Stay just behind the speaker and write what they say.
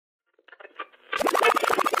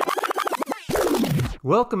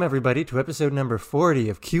Welcome everybody to episode number 40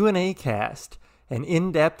 of Q&A Cast, an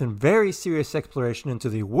in-depth and very serious exploration into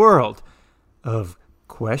the world of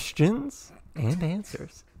questions and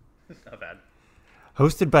answers. Not bad.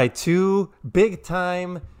 Hosted by two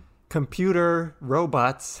big-time computer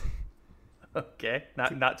robots. Okay,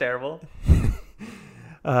 not terrible.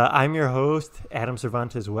 I'm your host, Adam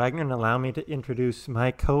Cervantes Wagner, and allow me to introduce my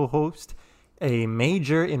co-host, a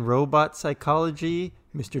major in robot psychology,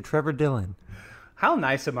 Mr. Trevor Dillon. How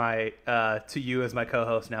nice am I to you as my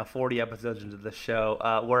co-host now, 40 episodes into the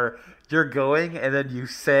show, where you're going and then you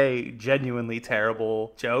say genuinely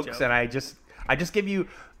terrible jokes, and I just give you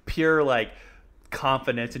pure,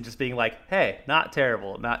 confidence and just being like, hey, not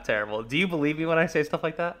terrible, not terrible. Do you believe me when I say stuff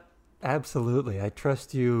like that? Absolutely. I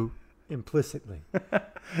trust you implicitly.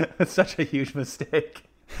 It's such a huge mistake.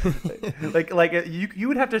 You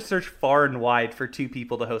would have to search far and wide for two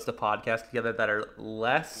people to host a podcast together that are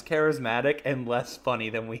less charismatic and less funny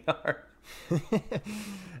than we are.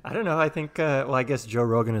 I don't know. I think, I guess Joe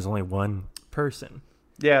Rogan is only one person.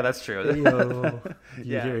 Yeah, that's true.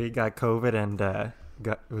 He got COVID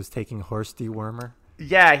and was taking horse dewormer.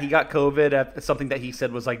 Yeah, he got COVID, something that he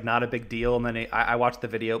said was not a big deal. And then I watched the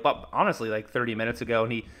video, but honestly, 30 minutes ago,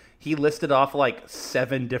 and he listed off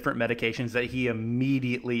 7 different medications that he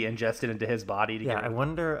immediately ingested into his body. I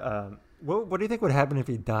wonder, what do you think would happen if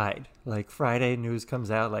he died? Friday news comes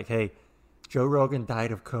out hey, Joe Rogan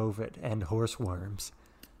died of COVID and horseworms.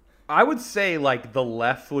 I would say the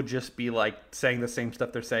left would just be saying the same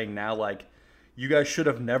stuff they're saying now, you guys should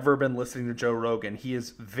have never been listening to Joe Rogan. He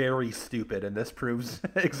is very stupid, and this proves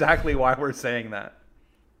exactly why we're saying that.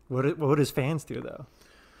 What would his fans do, though?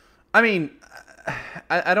 I mean,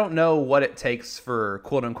 I don't know what it takes for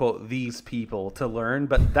quote-unquote these people to learn,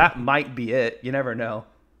 but that might be it. You never know.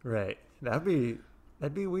 Right. That'd be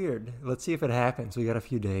weird. Let's see if it happens. We got a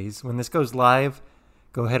few days. When this goes live,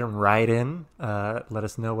 go ahead and write in. Let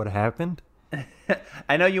us know what happened.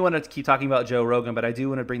 I know you want to keep talking about Joe Rogan, but I do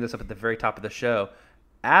want to bring this up at the very top of the show.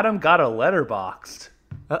 Adam got a Letterboxd.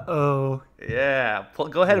 Uh-oh. Yeah.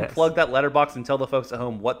 Go ahead and plug that Letterboxd and tell the folks at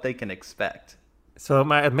home what they can expect. So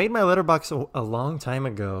I made my Letterboxd a long time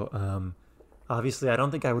ago. Obviously, I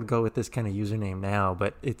don't think I would go with this kind of username now,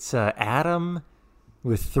 but it's Adam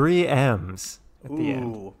with 3 M's at the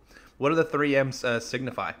end. What do the 3 M's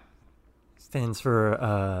signify? Stands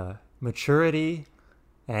for maturity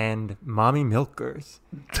and mommy milkers.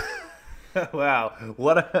 Wow,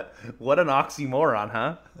 what an oxymoron,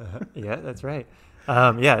 huh? Yeah, that's right.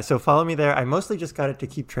 So follow me there. I mostly just got it to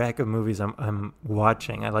keep track of movies I'm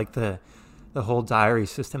watching. I like the whole diary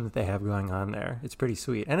system that they have going on there. It's pretty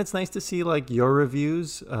sweet, and it's nice to see your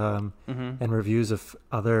reviews and reviews of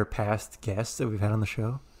other past guests that we've had on the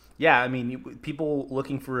show. Yeah, I mean, people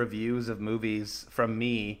looking for reviews of movies from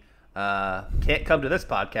me can't come to this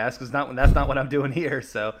podcast because that's not what I'm doing here.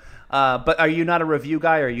 So, but are you not a review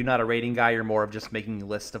guy, or are you not a rating guy? You're more of just making a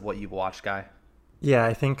list of what you've watched guy. Yeah,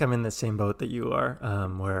 I think I'm in the same boat that you are,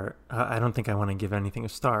 where I don't think I want to give anything a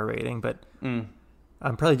star rating, but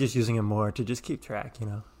I'm probably just using it more to just keep track,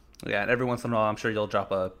 Yeah, and every once in a while, I'm sure you'll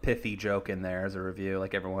drop a pithy joke in there as a review,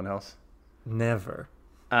 like everyone else. Never.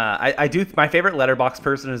 I do. My favorite Letterboxd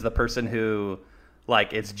person is the person who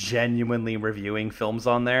it's genuinely reviewing films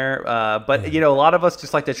on there. But a lot of us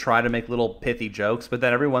just like to try to make little pithy jokes. But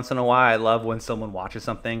then every once in a while, I love when someone watches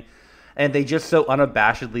something and they just so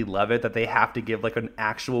unabashedly love it that they have to give an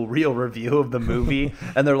actual real review of the movie.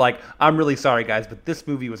 And they're like, I'm really sorry, guys, but this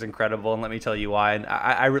movie was incredible, and let me tell you why. And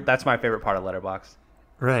I that's my favorite part of Letterboxd.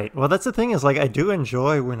 Right. Well, that's the thing is I do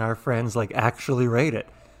enjoy when our friends actually rate it.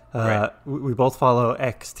 Right. We both follow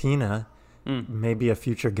Tina. Maybe a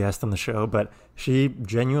future guest on the show, but she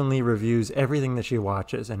genuinely reviews everything that she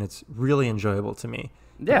watches, and it's really enjoyable to me.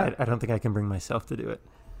 Yeah. I don't think I can bring myself to do it.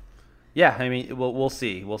 Yeah, I mean, we'll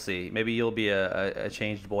see. We'll see. Maybe you'll be a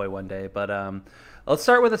changed boy one day. But let's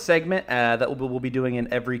start with a segment that we'll be doing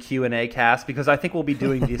in every Q&A cast, because I think we'll be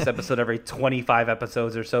doing this episode every 25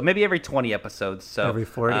 episodes or so, maybe every 20 episodes. So every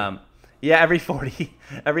 40. Yeah, every 40.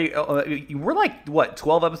 We're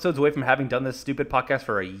 12 episodes away from having done this stupid podcast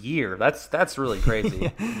for a year. That's really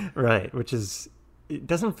crazy. Right, it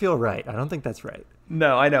doesn't feel right. I don't think that's right.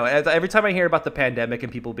 No, I know. Every time I hear about the pandemic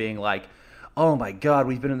and people being like, oh my God,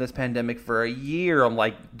 we've been in this pandemic for a year, I'm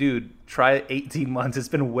like, dude, try 18 months. It's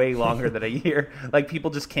been way longer than a year.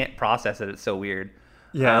 People just can't process it. It's so weird.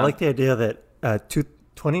 Yeah, I like the idea that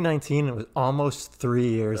 2019, it was almost 3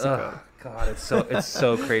 years ago. God, it's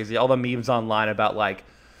so crazy. All the memes online about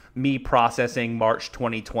me processing March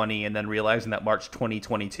 2020 and then realizing that March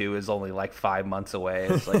 2022 is only 5 months away.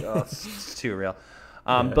 It's it's too real.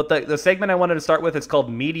 But the segment I wanted to start with is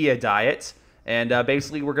called Media Diet. And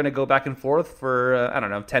basically, we're going to go back and forth for,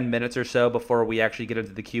 10 minutes or so before we actually get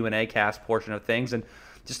into the Q&A cast portion of things. And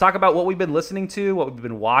just talk about what we've been listening to, what we've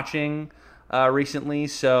been watching recently.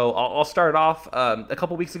 So I'll start off. A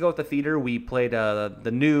couple weeks ago at the theater, we played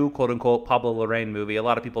the new, quote-unquote, Pablo Larraín movie. A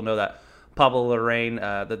lot of people know that Pablo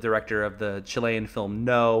Larraín, the director of the Chilean film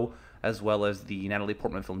No, as well as the Natalie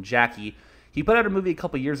Portman film Jackie, he put out a movie a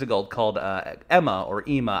couple years ago called Emma or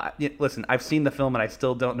Ema. Listen, I've seen the film and I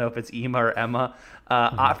still don't know if it's Ema or Emma.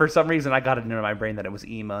 For some reason, I got it into my brain that it was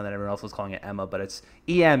Ema and then everyone else was calling it Emma, but it's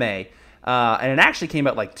EMA. And it actually came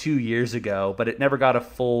out like 2 years ago, but it never got a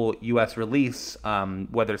full U.S. release,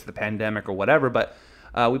 whether it's the pandemic or whatever. But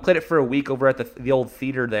we played it for a week over at the old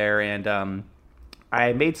theater there, and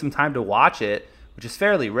I made some time to watch it, which is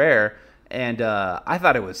fairly rare. And I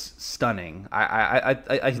thought it was stunning.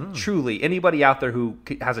 I truly, anybody out there who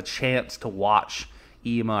has a chance to watch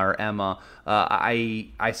Ema or Emma,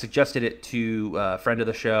 I suggested it to a friend of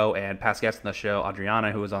the show and past guest on the show,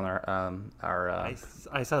 Adriana, who was on our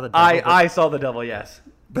I saw the devil. I saw the devil, yes.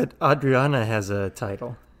 But Adriana has a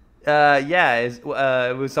title. It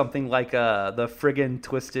was something like the friggin'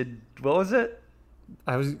 twisted. What was it?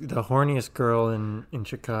 I was the horniest girl in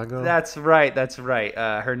Chicago. That's right.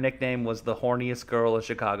 Her nickname was the horniest girl in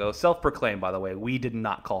Chicago. Self-proclaimed, by the way. We did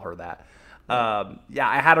not call her that. I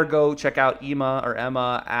had her go check out Ema or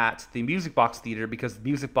Emma at the Music Box Theater because the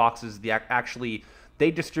Music Box is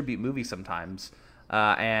they distribute movies sometimes.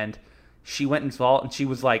 And she went and saw it, and she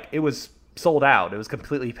was like, it was sold out. It was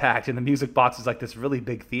completely packed, and the Music Box is like this really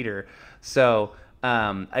big theater. So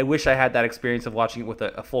I wish I had that experience of watching it with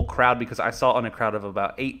a full crowd, because I saw it on a crowd of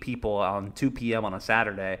about 8 people on 2 p.m. on a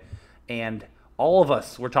Saturday, and all of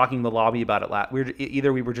us were talking in the lobby about it.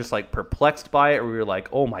 Either we were just like perplexed by it, or we were like,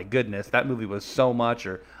 oh my goodness, that movie was so much,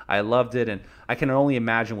 or I loved it. And I can only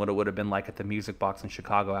imagine what it would have been like at the Music Box in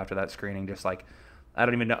Chicago after that screening. Just like, I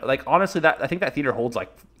don't even know. Like, honestly, I think that theater holds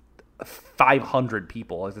like 500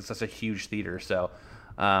 people. It's such a huge theater. So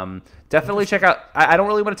definitely check out. I don't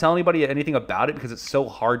really want to tell anybody anything about it because it's so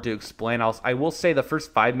hard to explain. I will say the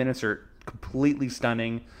first 5 minutes are completely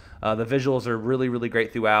stunning. The visuals are really, really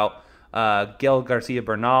great throughout. Gael Garcia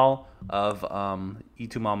Bernal of Y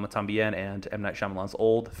Tu Mamá También and M. Night Shyamalan's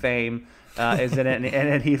Old fame is in it,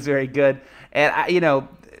 and he's very good. And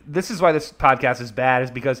this is why this podcast is bad,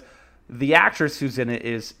 is because the actress who's in it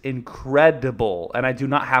is incredible, and I do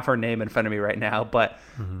not have her name in front of me right now, but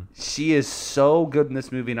she is so good in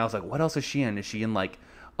this movie. And I was like, what else is she in? Is she in like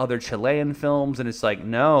other Chilean films? And it's like,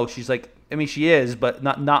 no, she's like, I mean, she is, but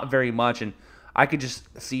not very much. And I could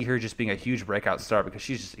just see her just being a huge breakout star because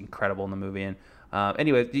she's just incredible in the movie. And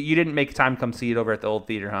anyway, you didn't make time to come see it over at the old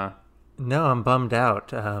theater, huh? No, I'm bummed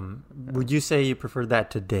out. Would you say you preferred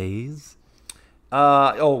that to Days?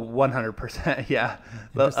 100%. Yeah.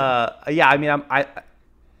 Yeah. I mean,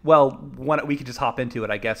 we could just hop into it,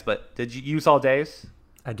 I guess. But you saw Days?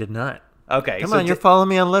 I did not. Okay. Come on, you're following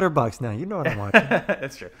me on Letterboxd now. You know what I'm watching.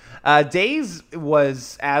 That's true. Days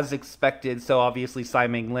was as expected. So obviously, Tsai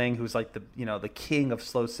Ming-ling, who's like the king of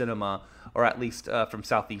slow cinema, or at least from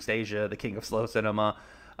Southeast Asia, the king of slow cinema.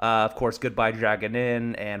 Of course, Goodbye Dragon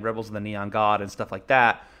Inn and Rebels of the Neon God and stuff like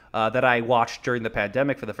that. That I watched during the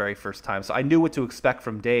pandemic for the very first time. So I knew what to expect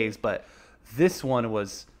from Days, but this one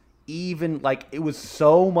was even, like, it was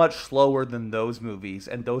so much slower than those movies,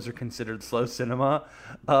 and those are considered slow cinema.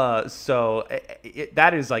 So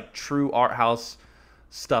that is like true art house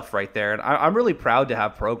stuff right there. And I'm really proud to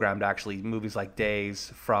have programmed actually movies like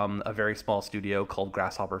Days from a very small studio called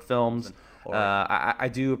Grasshopper Films. I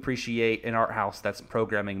do appreciate an art house that's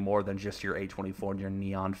programming more than just your A24 and your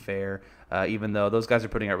Neon Fair, even though those guys are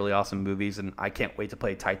putting out really awesome movies, and I can't wait to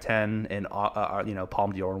play Titan and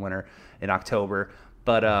Palme d'Or winner in October.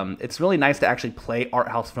 But it's really nice to actually play art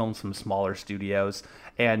house films from smaller studios,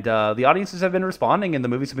 and the audiences have been responding, and the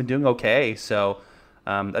movies have been doing okay. So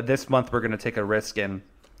this month we're going to take a risk and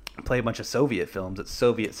play a bunch of Soviet films. It's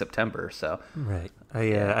Soviet September, so right.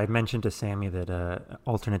 I mentioned to Sammy that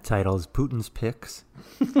alternate title is Putin's Picks.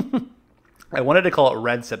 I wanted to call it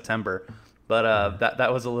Red September, but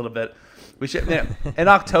that was a little bit. We should in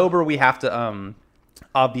October we have to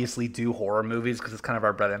obviously do horror movies because it's kind of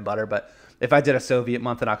our bread and butter. But if I did a Soviet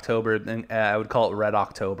month in October, then I would call it Red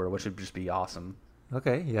October, which would just be awesome.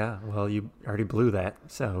 Okay, yeah. Well, you already blew that,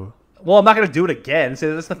 so. Well, I'm not going to do it again.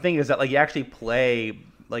 So that's the thing, is that like you actually play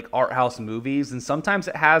like art house movies, and sometimes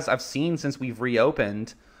I've seen since we've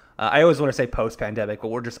reopened. I always want to say post-pandemic, but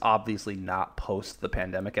we're just obviously not post the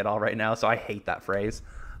pandemic at all right now, so I hate that phrase.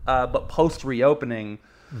 But post-reopening,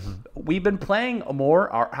 we've been playing more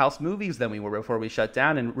art house movies than we were before we shut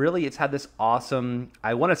down, and really it's had this awesome,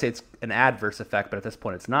 I want to say it's an adverse effect, but at this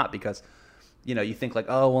point it's not, because you think like,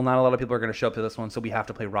 oh, well, not a lot of people are going to show up to this one, so we have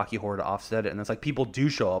to play Rocky Horror to offset it. And it's like people do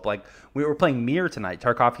show up. Like we were playing Mir tonight,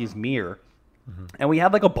 Tarkovsky's Mir, and we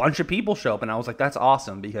had like a bunch of people show up, and I was like, that's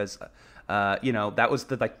awesome because, that was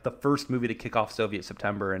the first movie to kick off Soviet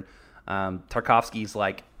September, and Tarkovsky's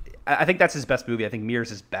like, I think that's his best movie. I think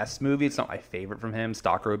Mir's his best movie. It's not my favorite from him.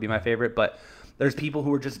 Stalker would be my favorite, but there's people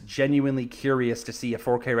who are just genuinely curious to see a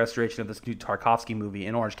 4K restoration of this new Tarkovsky movie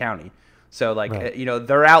in Orange County. So like, right.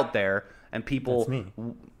 They're out there. And people, that's me.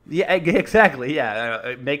 Yeah, exactly.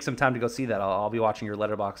 Yeah, make some time to go see that. I'll be watching your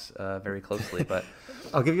letterbox very closely. But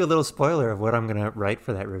I'll give you a little spoiler of what I'm gonna write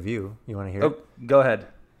for that review. You want to hear? Oh, go ahead.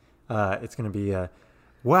 It's gonna be,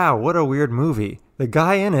 wow, what a weird movie. The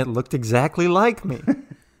guy in it looked exactly like me.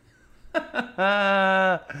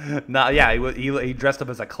 No, yeah, he dressed up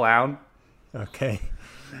as a clown. Okay.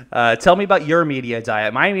 Tell me about your media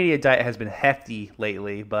diet. My media diet has been hefty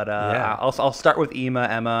lately, but I'll start with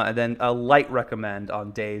Emma, and then a light recommend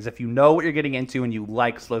on Days. If you know what you're getting into and you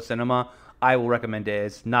like slow cinema, I will recommend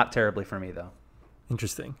Days. Not terribly for me, though.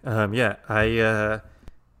 Interesting. This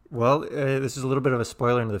is a little bit of a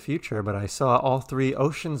spoiler into the future, but I saw all 3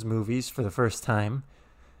 Oceans movies for the first time,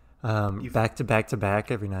 back to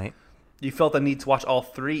back every night. You felt the need to watch all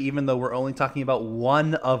 3, even though we're only talking about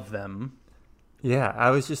one of them. Yeah, I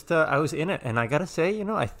was just, I was in it, and I gotta say,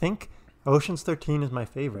 I think Ocean's 13 is my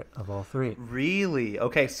favorite of all 3. Really?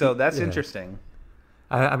 Okay, so that's interesting.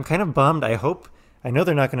 I'm kind of bummed. I know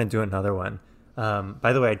they're not going to do another one.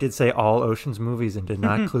 By the way, I did say all Ocean's movies and did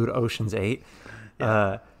not include Ocean's 8.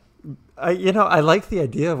 Yeah. I like the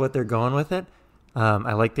idea of what they're going with it.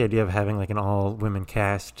 I like the idea of having like an all-women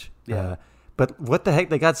cast. Yeah. But what the heck?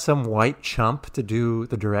 They got some white chump to do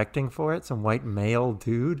the directing for it, some white male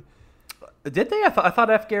dude. Did they? I thought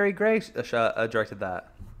F. Gary Gray directed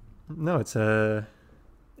that. No, it's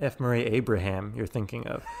F. Murray Abraham you're thinking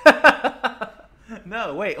of.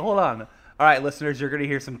 No, wait, hold on. All right, listeners, you're going to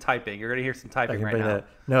hear some typing. Right now.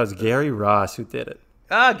 No, it's Gary Ross who did it.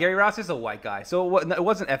 Gary Ross is a white guy. So it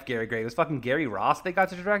wasn't F. Gary Gray. It was fucking Gary Ross they got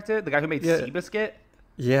to direct it? The guy who made Seabiscuit?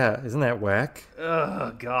 Yeah, isn't that whack?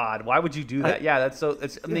 Oh, God. Why would you do that?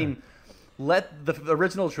 I mean... the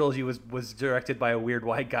original trilogy was directed by a weird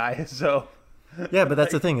white guy, so yeah, but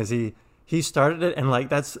that's the thing is he started it, and like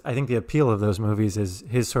that's I think the appeal of those movies is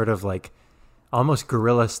his sort of like almost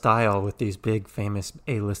guerrilla style with these big famous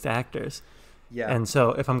A-list actors. Yeah. And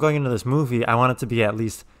so if I'm going into this movie, I want it to be at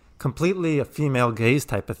least completely a female gaze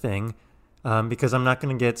type of thing, because I'm not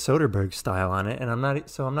going to get Soderbergh style on it, and I'm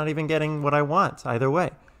not even getting what I want either way.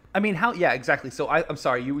 I mean, how? Yeah, exactly. So I'm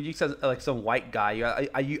sorry. You said like some white guy.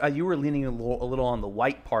 You were leaning a little on the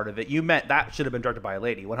white part of it. You meant that should have been directed by a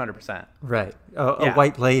lady, 100%. Right. A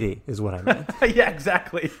white lady is what I meant. Yeah,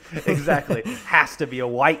 exactly. Has to be a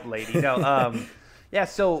white lady. No. Yeah.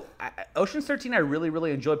 So Ocean's 13, I really,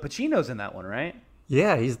 really enjoyed. Pacino's in that one, right?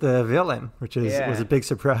 Yeah, he's the villain, which was a big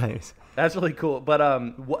surprise. That's really cool. But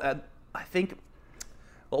I think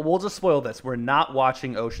we'll just spoil this. We're not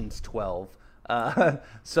watching Ocean's 12.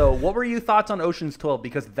 So what were your thoughts on Ocean's 12?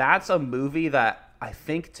 Because that's a movie that I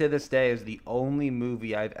think to this day is the only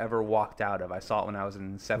movie I've ever walked out of. I saw it when I was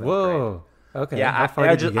in 7th grade. Whoa. Okay. Yeah,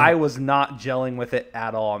 I was not gelling with it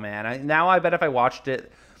at all, man. Now I bet if I watched it,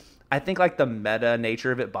 I think like the meta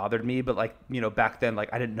nature of it bothered me, but like, back then,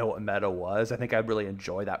 like I didn't know what meta was. I think I'd really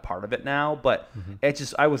enjoy that part of it now, but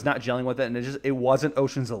I was not gelling with it, and it wasn't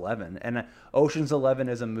Ocean's 11. And Ocean's 11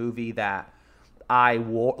 is a movie that I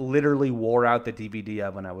literally wore out the DVD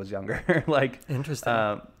of when I was younger. Like, interesting.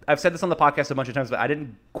 I've said this on the podcast a bunch of times, but I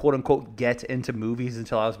didn't quote unquote get into movies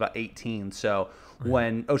until I was about 18. So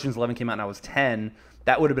when Ocean's 11 came out and I was 10,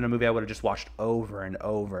 that would have been a movie I would have just watched over and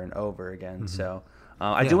over and over again. So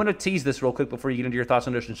I do want to tease this real quick before you get into your thoughts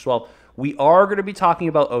on Ocean's 12. We are going to be talking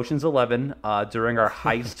about Ocean's 11 during our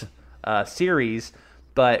heist series.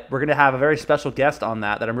 But we're going to have a very special guest on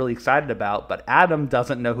that I'm really excited about. But Adam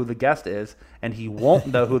doesn't know who the guest is, and he won't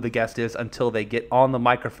know who the guest is until they get on the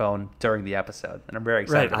microphone during the episode. And I'm very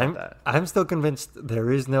excited about that. I'm still convinced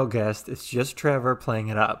there is no guest. It's just Trevor playing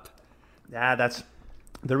it up. Yeah, that's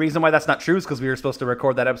the reason why that's not true is because we were supposed to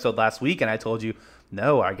record that episode last week, and I told you,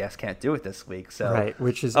 no, our guest can't do it this week. So right,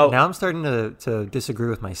 which is now I'm starting to disagree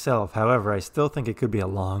with myself. However, I still think it could be a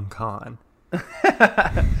long con.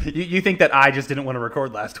 You think that I just didn't want to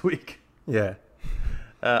record last week? Yeah.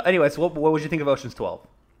 Anyways, what would you think of Ocean's 12?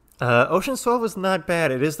 Ocean's 12 was not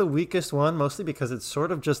bad. It is the weakest one, mostly because it's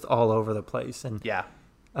sort of just all over the place, and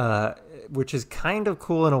which is kind of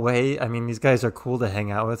cool in a way. I mean, these guys are cool to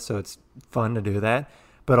hang out with, so it's fun to do that.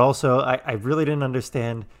 But also, I really didn't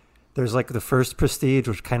understand. There's like the first Prestige,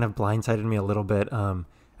 which kind of blindsided me a little bit.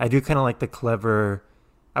 I do kind of like the clever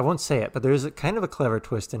I won't say it, but there's a kind of a clever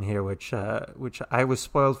twist in here, which I was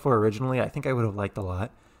spoiled for originally. I think I would have liked a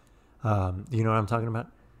lot. You know what I'm talking about?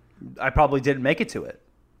 I probably didn't make it to it.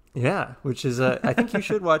 Yeah, which is I think you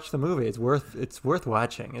should watch the movie. It's worth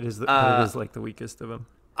watching. It is but it is like the weakest of them.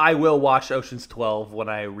 I will watch Ocean's 12 when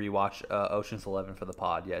I rewatch Ocean's 11 for the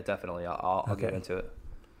pod. Yeah, definitely. I'll get into it.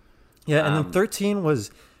 Yeah, and then 13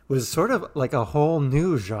 was sort of like a whole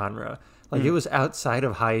new genre. Like it was outside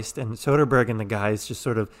of heist, and Soderbergh and the guys just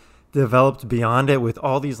sort of developed beyond it with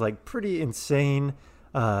all these like pretty insane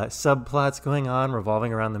subplots going on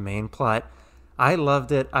revolving around the main plot. I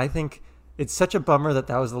loved it. I think it's such a bummer that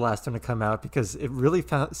was the last one to come out because it really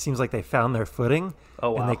seems like they found their footing.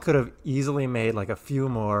 Oh, wow. And they could have easily made like a few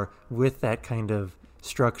more with that kind of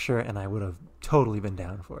structure, and I would have totally been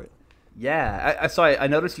down for it. Yeah, I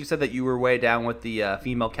noticed you said that you were way down with the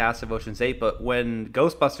female cast of Ocean's 8, but when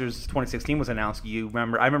Ghostbusters 2016 was announced, I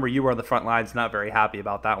remember you were on the front lines not very happy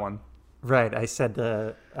about that one. Right. I said,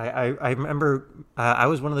 I remember I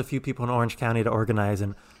was one of the few people in Orange County to organize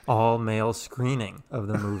an all-male screening of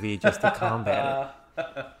the movie just to combat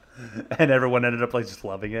it. And everyone ended up like just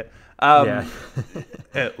loving it. Yeah.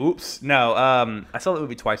 Oops. No. I saw the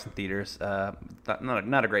movie twice in theaters.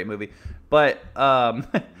 Not a great movie, but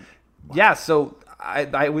yeah. So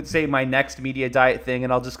I would say my next media diet thing,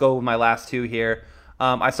 and I'll just go with my last two here.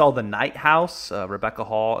 I saw The Night House, Rebecca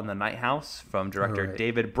Hall and The Night House from director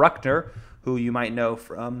David Bruckner, who you might know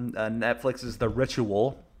from Netflix's The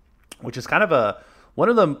Ritual, which is kind of one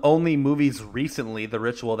of the only movies recently, The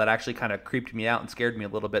Ritual, that actually kind of creeped me out and scared me a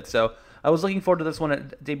little bit. So I was looking forward to this one.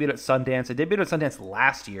 It debuted at Sundance. It debuted at Sundance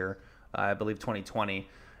last year, I believe 2020,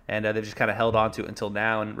 and they've just kind of held on to it until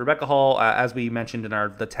now. And Rebecca Hall, as we mentioned in our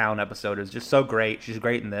The Town episode, is just so great. She's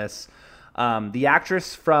great in this. The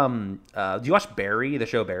actress from do you watch Barry, the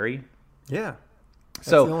show Barry? Yeah.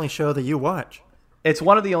 That's the only show that you watch. It's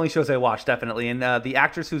one of the only shows I watch, definitely. And the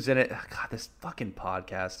actress who's in it, God, this fucking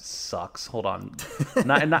podcast sucks. Hold on.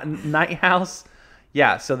 Night House?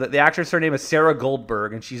 Yeah, so the actress, her name is Sarah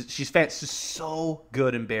Goldberg, and she's so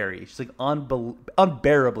good in Barry. She's like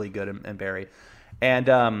unbearably good in Barry.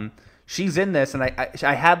 And she's in this, and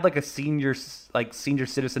I had like a senior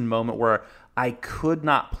citizen moment where I could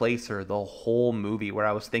not place her the whole movie, where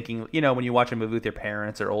I was thinking, when you watch a movie with your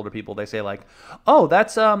parents or older people, they say like, oh,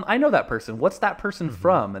 that's, I know that person. What's that person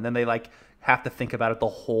from? And then they like have to think about it the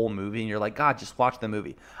whole movie. And you're like, God, just watch the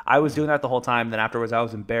movie. I was doing that the whole time. Then afterwards I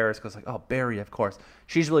was embarrassed because like, oh, Barry, of course.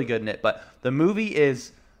 She's really good in it. But the movie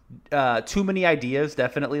is too many ideas.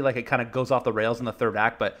 Definitely. Like it kind of goes off the rails in the third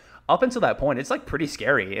act. But up until that point, it's like pretty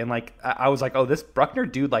scary. And like, I was like, oh, this Bruckner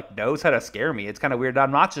dude like knows how to scare me. It's kind of weird.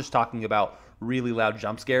 I'm not just talking about really loud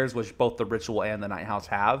jump scares, which both The Ritual and The Night House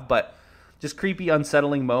have, but just creepy,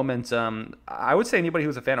 unsettling moments. I would say anybody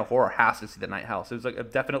who's a fan of horror has to see The Night House. It was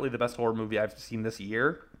like definitely the best horror movie I've seen this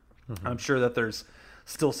year. Mm-hmm. I'm sure that there's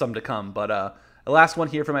still some to come, but the last one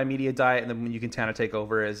here for my media diet, and then you can kind of take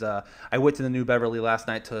over, is I went to the New Beverly last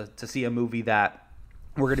night to see a movie that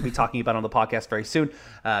we're going to be talking about on the podcast very soon,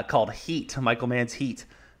 called Heat, Michael Mann's Heat.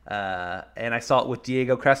 And I saw it with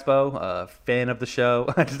Diego Crespo, a fan of the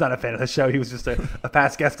show. He's not a fan of the show. He was just a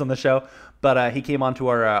past guest on the show. But he came on to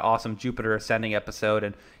our awesome Jupiter Ascending episode,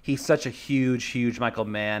 and he's such a huge Michael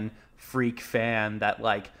Mann freak fan that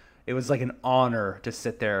like it was like an honor to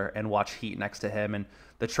sit there and watch Heat next to him. And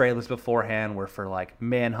the trailers beforehand were for like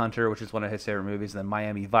Manhunter, which is one of his favorite movies, and then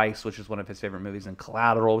Miami Vice, which is one of his favorite movies, and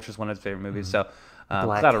Collateral, which is one of his favorite movies. So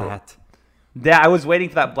Black Collateral. Hat. Yeah, I was waiting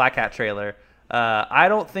for that Black Hat trailer. I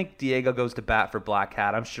don't think Diego goes to bat for Black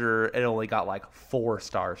Hat. I'm sure it only got like 4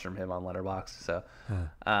 stars from him on Letterboxd. So,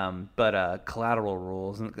 but Collateral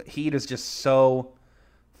rules, and Heat is just so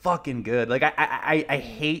fucking good. Like I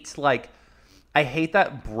hate I hate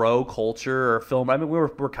that bro culture or film. I mean, we're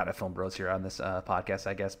kind of film bros here on this podcast,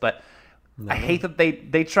 I guess. But no. I hate that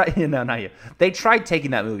they try. No, not you. They tried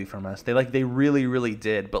taking that movie from us. They really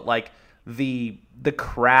did. But like the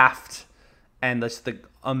craft and the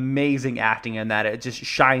amazing acting in that, it just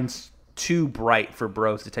shines too bright for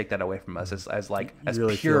bros to take that away from us as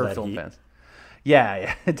really pure film fans.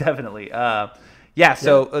 Yeah, definitely.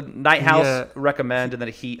 So Night House recommend, and then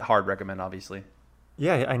Heat hard recommend, obviously.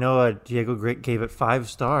 Yeah, I know Diego gave it 5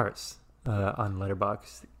 stars on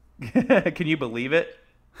Letterboxd. Can you believe it?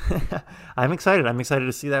 I'm excited. I'm excited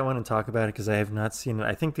to see that one and talk about it because I have not seen it.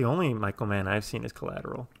 I think the only Michael Mann I've seen is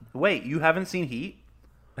Collateral. Wait, you haven't seen Heat?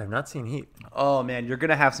 I've not seen Heat. Oh man, you're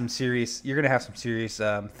gonna have some serious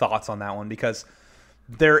thoughts on that one, because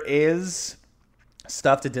there is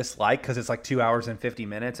stuff to dislike because it's like 2 hours and 50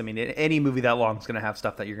 minutes. I mean, any movie that long is gonna have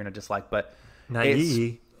stuff that you're gonna dislike, but not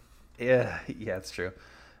ye. Yeah, it's true.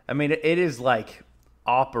 I mean, it is like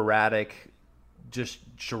operatic,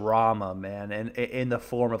 just drama, man, and in the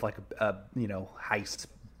form of like a heist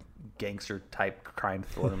gangster type crime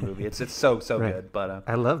thriller movie. It's so Right. good. But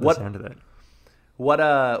I love the what sound of that.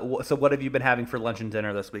 so what have you been having for lunch and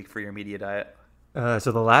dinner this week for your media diet?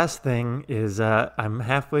 So the last thing is I'm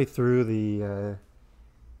halfway through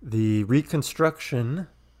the reconstruction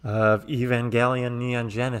of Evangelion Neon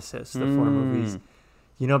Genesis, the four movies.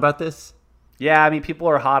 You know about this? Yeah, I mean, people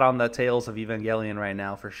are hot on the tales of Evangelion right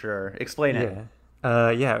now for sure. Explain it.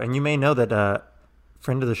 Yeah, and you may know that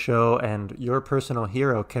friend of the show and your personal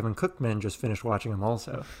hero, Kevin Cookman, just finished watching them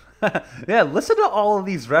also. Yeah, listen to all of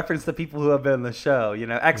these references to people who have been on the show.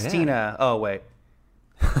 Tina. Oh, wait.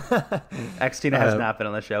 Tina has not been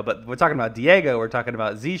on the show, but we're talking about Diego. We're talking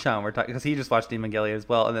about Zishan. We're talking because he just watched Evangelion as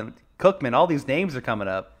well, and then Cookman. All these names are coming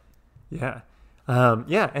up. Yeah,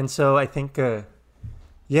 and so I think,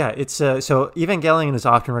 it's so Evangelion is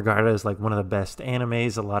often regarded as like one of the best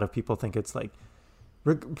animes. A lot of people think it's like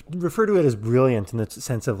refer to it as brilliant in the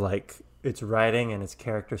sense of like its writing and its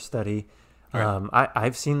character study. Right.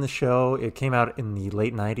 I've seen the show. It came out in the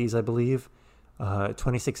late 90s, I believe,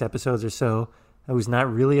 26 episodes or so. I was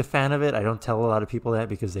not really a fan of it. I don't tell a lot of people that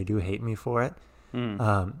because they do hate me for it.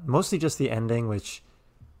 Mostly just the ending, which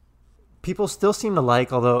people still seem to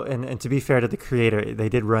like, although, and to be fair to the creator, they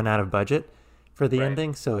did run out of budget for the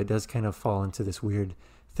ending, so it does kind of fall into this weird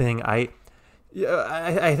thing. I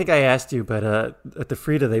think I asked you, but at the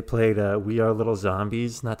Frida, they played We Are Little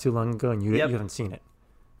Zombies not too long ago, and you haven't seen it.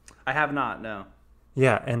 I have not, no.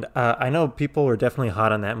 Yeah, and I know people were definitely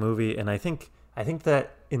hot on that movie, and I think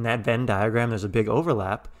that in that Venn diagram there's a big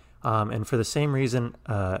overlap, and for the same reason,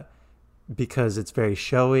 because it's very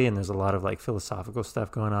showy and there's a lot of like philosophical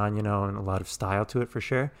stuff going on, and a lot of style to it for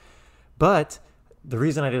sure. But the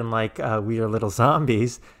reason I didn't like We Are Little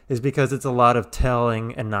Zombies is because it's a lot of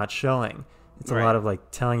telling and not showing. It's a lot of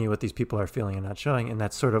like telling you what these people are feeling and not showing, and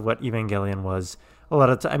that's sort of what Evangelion was a lot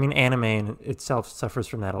of time. I mean, anime in itself suffers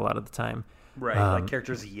from that a lot of the time. Right, like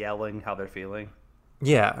characters yelling how they're feeling.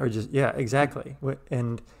 Yeah, or just exactly.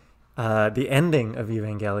 And the ending of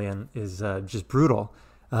Evangelion is just brutal.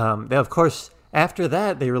 They, of course, after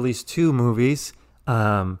that they released two movies.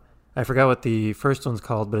 I forgot what the first one's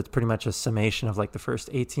called, but it's pretty much a summation of like the first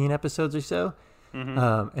 18 episodes or so.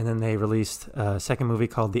 And then they released a second movie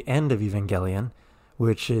called The End of Evangelion,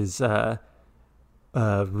 which is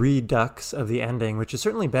redux of the ending, which is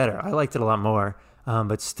certainly better. I liked it a lot more,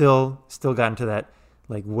 but still got into that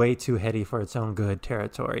like way too heady for its own good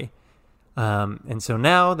territory. And so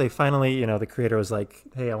now they finally, the creator was like,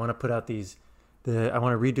 hey, I want to put out I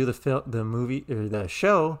want to redo the movie or the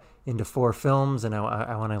show into 4 films, and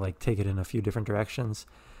I want to like take it in a few different directions.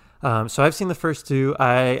 So I've seen the first 2.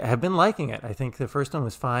 I have been liking it. I think the first one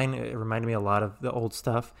was fine. It reminded me a lot of the old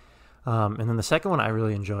stuff. And then the second one I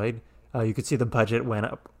really enjoyed. You could see the budget went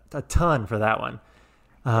up a ton for that one.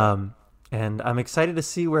 And I'm excited to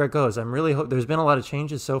see where it goes. I'm really there's been a lot of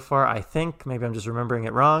changes so far. I think maybe I'm just remembering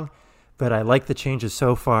it wrong, but I like the changes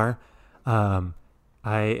so far.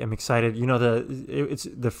 I am excited.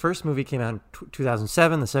 The first movie came out in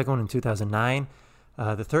 2007, the second one in 2009.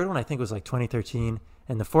 The third one I think was like 2013,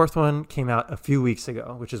 and the fourth one came out a few weeks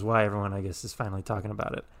ago, which is why everyone, I guess, is finally talking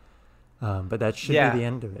about it. But that should be the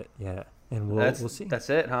end of it. Yeah, and we'll see. That's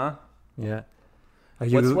it, huh? Yeah.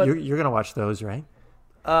 You're gonna watch those, right?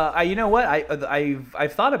 You know what?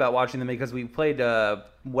 I've thought about watching them because we played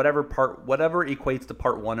whatever equates to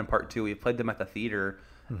part 1 and part 2. We played them at the theater,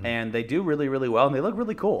 and they do really, really well, and they look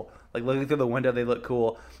really cool. Like looking through the window, they look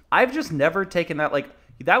cool. I've just never taken that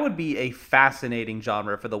that would be a fascinating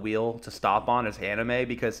genre for the wheel to stop on as anime,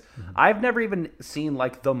 because I've never even seen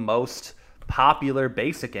like the most popular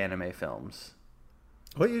basic anime films.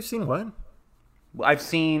 Well, you've seen one?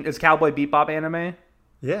 Is Cowboy Bebop anime?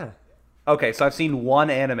 Yeah. Okay, so I've seen one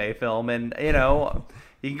anime film, and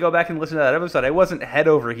you can go back and listen to that episode. I wasn't head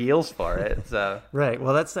over heels for it. So. Right.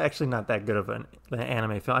 Well, that's actually not that good of an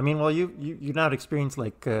anime film. I mean, well, you not experienced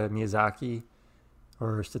like Miyazaki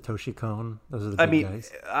or Satoshi Kon. Those are the big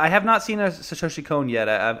guys. I have not seen a Satoshi Kon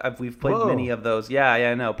yet. We've played many of those. Yeah,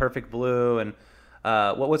 I know. Perfect Blue and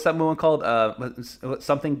what's that one called?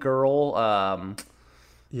 Something Girl.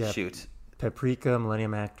 Shoot. Paprika,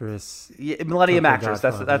 Millennium Actress. Yeah, Millennium Actress.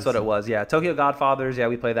 That's what it was. Yeah, Tokyo Godfathers. Yeah,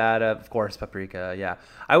 we play that. Of course, Paprika. Yeah,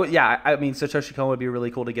 I mean, Satoshi Kon would be really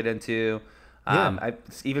cool to get into.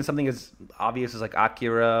 Even something as obvious as like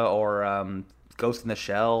Akira or Ghost in the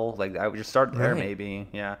Shell. Like I would just start there, maybe.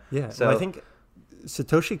 Yeah. Yeah. So I think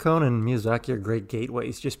Satoshi Kon and Miyazaki are great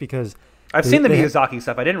gateways, just because I've seen the Miyazaki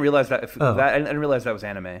stuff. I didn't realize that. I didn't realize that was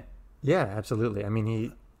anime. Yeah, absolutely. I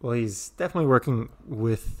mean, he's definitely working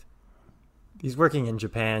with he's working in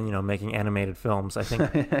Japan, making animated films. I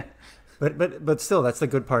think, but still, that's the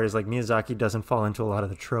good part is like Miyazaki doesn't fall into a lot of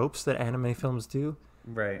the tropes that anime films do,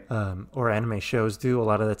 Right. or anime shows do a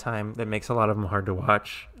lot of the time. That makes a lot of them hard to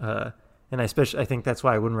watch. And I think that's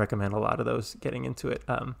why I wouldn't recommend a lot of those getting into it.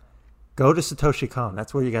 Go to Satoshi Kon.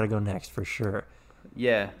 That's where you got to go next for sure.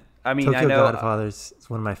 Yeah. I mean, Tokyo I know Godfathers is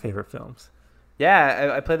one of my favorite films.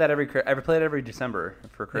 Yeah, I play that every December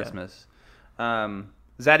for Christmas. Yeah.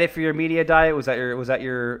 Is that it for your media diet? Was that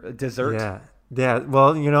your dessert? Yeah.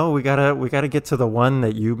 Well, we gotta get to the one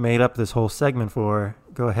that you made up this whole segment for.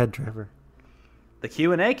 Go ahead, Trevor. The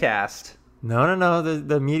Q&A cast. No.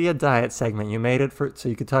 The media diet segment. You made it so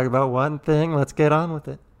you could talk about one thing. Let's get on with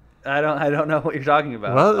it. I don't know what you're talking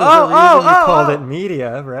about. Well, there's a reason you called it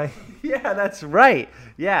media, right? Yeah, that's right.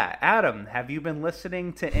 Yeah, Adam, have you been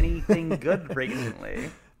listening to anything good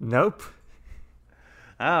recently? Nope.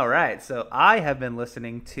 All right, so I have been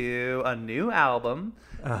listening to a new album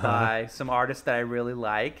by some artists that I really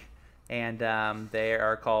like, and they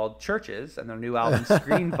are called Churches, and their new album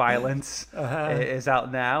Screen Violence is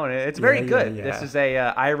out now, and it's very good. Yeah. This is a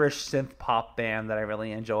Irish synth pop band that I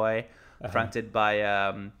really enjoy, fronted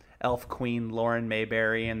by Elf Queen Lauren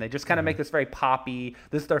Mayberry, and they just kind of make this very poppy.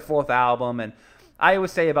 This is their fourth album, and I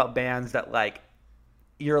always say about bands that like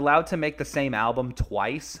you're allowed to make the same album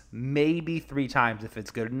twice, maybe 3 times if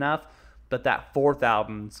it's good enough, but that fourth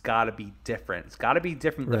album's got to be different. It's got to be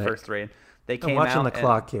different than the first 3. They came out. I'm watching the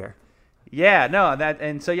clock here. Yeah, no,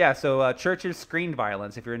 so Church's Screen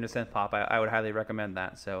Violence. If you're into synth pop, I would highly recommend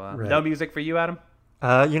that. So no music for you, Adam.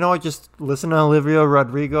 I just listen to Olivia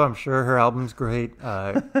Rodrigo. I'm sure her album's great.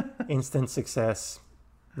 Instant success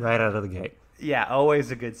right out of the gate. Yeah,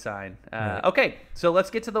 always a good sign. Okay, so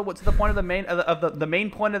let's get to the point of the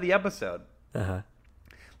main point of the episode.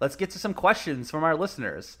 Let's get to some questions from our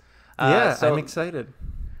listeners. I'm excited.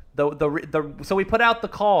 So we put out the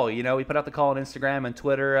call. We put out the call on Instagram and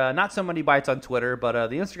Twitter. Not so many bites on Twitter, but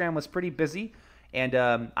the Instagram was pretty busy. And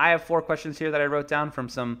I have 4 questions here that I wrote down from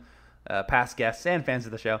some past guests and fans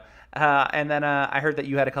of the show. And then I heard that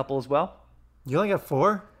you had a couple as well. You only got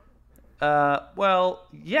 4? Well,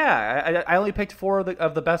 yeah. I only picked 4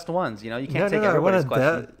 of the best ones. You can't take everybody's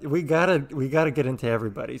question. We gotta get into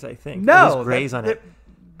everybody's. I think. No, graze on it.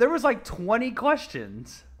 There was like 20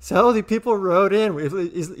 questions. So the people wrote in.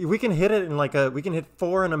 We can hit it in we can hit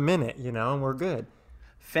 4 in a minute. And we're good.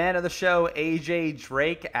 Fan of the show AJ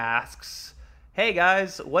Drake asks, "Hey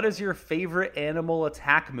guys, what is your favorite Animal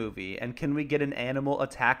Attack movie? And can we get an Animal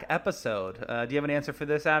Attack episode?" Do you have an answer for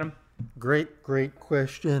this, Adam? Great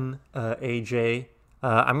question, AJ.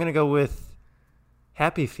 I'm gonna go with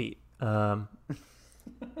Happy Feet. I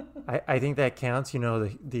think that counts.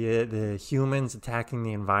 The humans attacking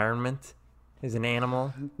the environment is an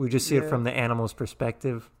animal. We just see it from the animal's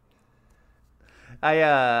perspective.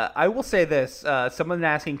 I will say this. Someone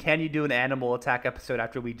asking, can you do an Animal Attack episode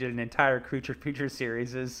after we did an entire Creature Feature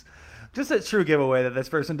series is just a true giveaway that this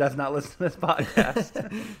person does not listen to this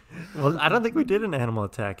podcast. Well, I don't think we did an Animal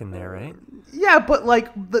Attack in there, right? Yeah, but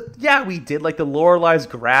we did the Lorelai's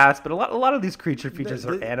Grass, but a lot of these Creature Features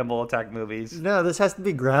are Animal Attack movies. No, this has to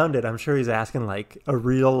be grounded. I'm sure he's asking a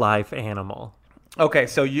real life animal. Okay,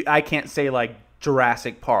 so I can't say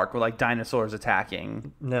Jurassic Park where dinosaurs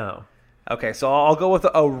attacking. No. Okay, so I'll go with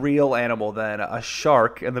a real animal then, a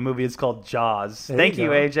shark, and the movie is called Jaws. Thank you,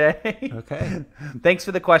 AJ. Okay. Thanks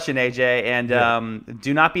for the question, AJ, and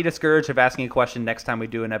do not be discouraged of asking a question next time we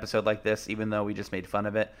do an episode like this, even though we just made fun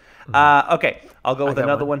of it. Okay, I'll go with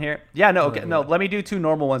another one here. Yeah, no, okay, no, let me do 2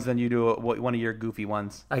 normal ones, then you do one of your goofy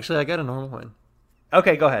ones. Actually, I got a normal one.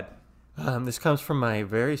 Okay, go ahead. This comes from my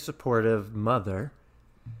very supportive mother.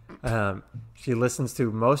 She listens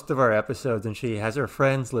to most of our episodes, and she has her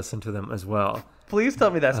friends listen to them as well. Please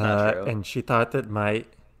tell me that's not true. And she thought that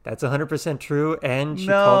that's 100% true. And she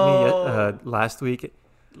called me last week.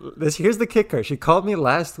 Here's the kicker. She called me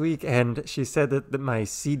last week, and she said that my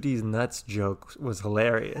CD's nuts joke was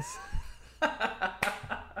hilarious.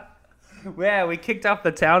 Yeah, we kicked off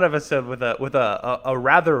the town episode with a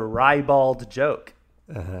rather ribald joke.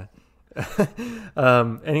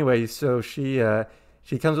 Anyway, so she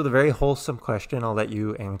comes with a very wholesome question. I'll let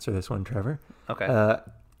you answer this one, Trevor. Okay.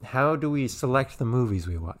 How do we select the movies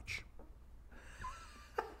we watch?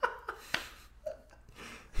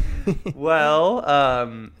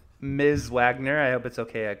 Well, Ms. Wagner, I hope it's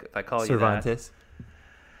okay if I call Cervantes. You that.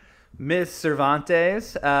 Ms.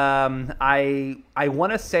 Cervantes, I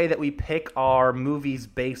want to say that we pick our movies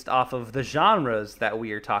based off of the genres that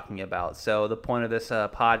we are talking about. So the point of this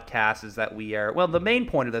podcast is that the main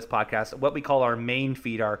point of this podcast, what we call our main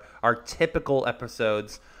feed, our typical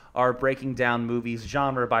episodes, are breaking down movies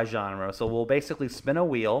genre by genre. So we'll basically spin a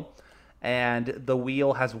wheel, and the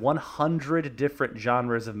wheel has 100 different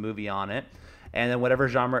genres of movie on it. And then whatever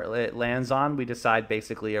genre it lands on, we decide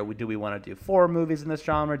basically, do we want to do 4 movies in this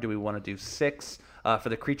genre? Do we want to do 6? For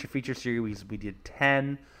the Creature Feature series, we did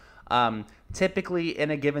 10. Typically,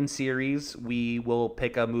 in a given series, we will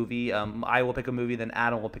pick a movie. I will pick a movie, then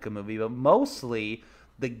Adam will pick a movie. But mostly,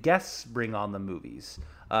 the guests bring on the movies.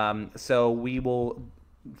 So we will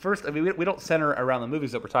first. I mean, we don't center around the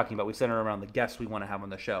movies that we're talking about. We center around the guests we want to have on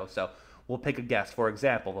the show. So we'll pick a guest. For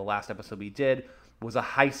example, the last episode we did was a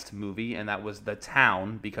heist movie, and that was The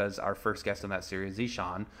Town, because our first guest in that series,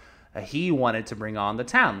 Zishan, he wanted to bring on The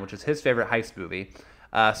Town, which is his favorite heist movie.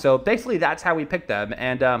 So basically, that's how we picked them.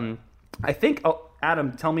 And I think,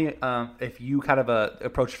 Adam, tell me if you kind of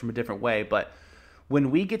approach it from a different way, but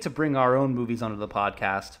when we get to bring our own movies onto the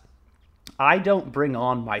podcast, I don't bring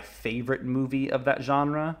on my favorite movie of that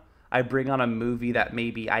genre. I bring on a movie that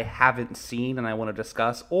maybe I haven't seen and I want to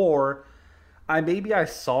discuss, or maybe I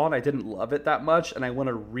saw and I didn't love it that much and I want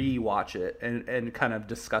to re-watch it and kind of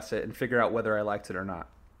discuss it and figure out whether I liked it or not.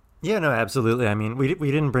 Yeah, no, absolutely. I mean, we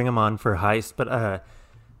didn't bring them on for heist, but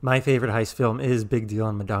my favorite heist film is Big Deal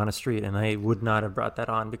on Madonna Street, and I would not have brought that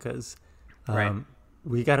on because Right.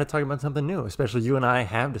 we got to talk about something new, especially you and I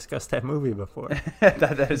have discussed that movie before.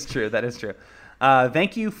 That is true. That is true.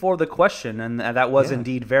 Thank you for the question, and that was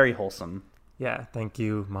indeed very wholesome. Yeah, thank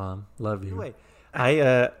you, Mom. Love you. Anyway,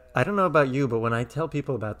 I don't know about you, but when I tell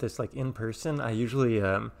people about this, like in person, I usually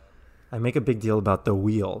I make a big deal about the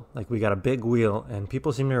wheel. Like we got a big wheel, and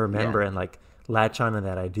people seem to remember and like latch onto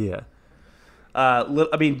that idea.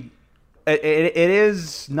 I mean, it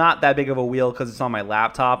is not that big of a wheel because it's on my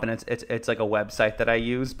laptop and it's like a website that I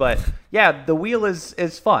use. But yeah, the wheel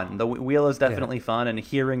is fun. The wheel is definitely fun, and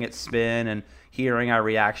hearing it spin and hearing our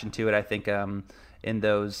reaction to it, I think in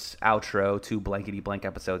those outro 2 blankety blank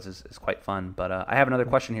episodes is quite fun. But I have another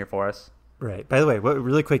question here for us. Right. By the way,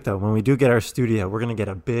 really quick though, when we do get our studio, we're gonna get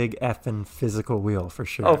a big effing physical wheel for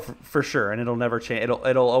sure. Oh, for sure, and it'll never change.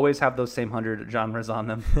 It'll always have those same 100 genres on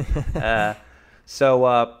them.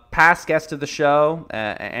 So past guest of the show,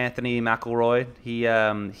 Anthony McElroy,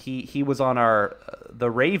 he was on our the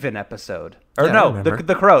Raven episode, or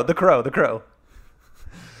the Crow,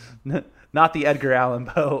 not the Edgar Allan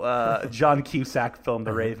Poe, John Cusack film,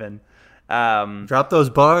 The Raven. Drop those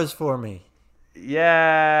bars for me.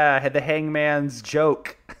 Yeah, had the hangman's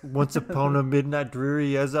joke. Once upon a midnight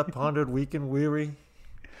dreary, as I pondered weak and weary.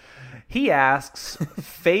 He asks,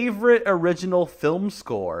 favorite original film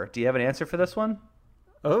score. Do you have an answer for this one?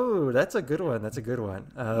 Oh, that's a good one.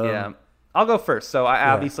 Yeah, I'll go first. So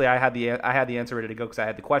obviously I had the answer ready to go because I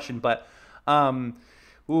had the question. But, oh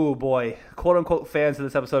boy, quote unquote fans of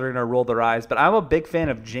this episode are gonna roll their eyes. But I'm a big fan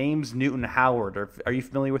of James Newton Howard. Are you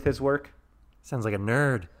familiar with his work? Sounds like a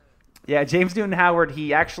nerd. Yeah, James Newton Howard.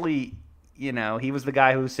 He actually, he was the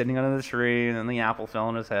guy who was sitting under the tree, and then the apple fell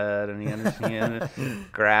on his head, and he had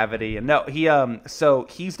gravity. And so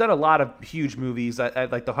he's done a lot of huge movies,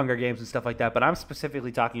 like The Hunger Games and stuff like that. But I'm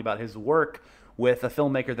specifically talking about his work with a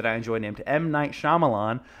filmmaker that I enjoy named M. Night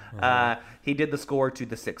Shyamalan. He did the score to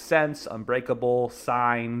The Sixth Sense, Unbreakable,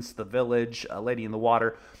 Signs, The Village, Lady in the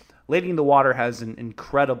Water. Lady in the Water has an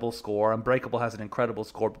incredible score. Unbreakable has an incredible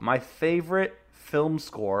score. But my favorite film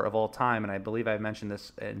score of all time, and I believe I mentioned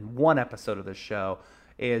this in one episode of this show,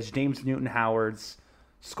 is James Newton Howard's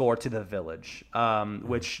score to The Village,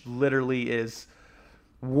 which literally is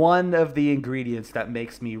one of the ingredients that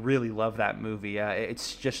makes me really love that movie.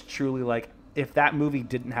 It's just truly like, if that movie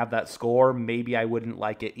didn't have that score, maybe I wouldn't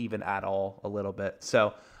like it even at all a little bit.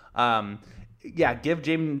 So, give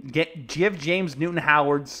James Newton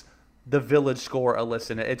Howard's The Village score a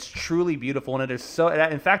listen. It's truly beautiful, and it is so.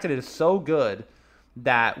 In fact, it is so good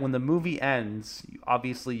that when the movie ends,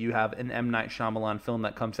 obviously you have an M. Night Shyamalan film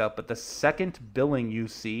that comes out, but the second billing you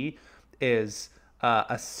see is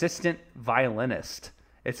assistant violinist.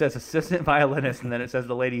 It says assistant violinist, and then it says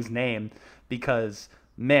the lady's name, because,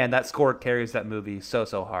 man, that score carries that movie so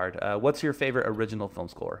hard. What's your favorite original film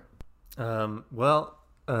score? By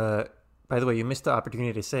the way, you missed the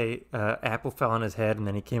opportunity to say apple fell on his head, and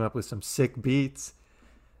then he came up with some sick beats.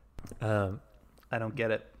 I don't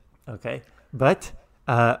get it. Okay. But,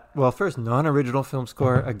 first, non-original film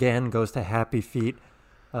score, again, goes to Happy Feet.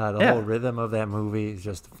 The whole rhythm of that movie is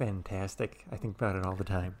just fantastic. I think about it all the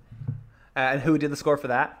time. And who did the score for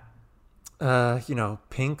that?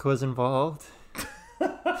 Pink was involved.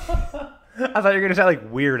 I thought you were going to say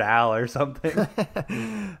like Weird Al or something.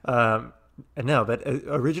 No, but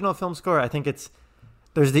original film score, I think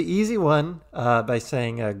there's the easy one by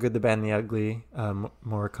saying Good, the Bad, and the Ugly,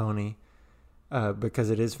 Morricone. because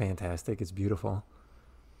it is fantastic. It's beautiful.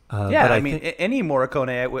 Yeah, but I mean, any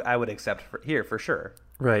Morricone I would accept here for sure.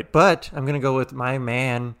 Right, but I'm gonna go with my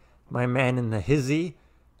man in the hizzy,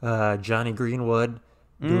 Johnny Greenwood,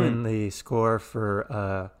 doing the score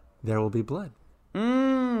for There Will Be Blood.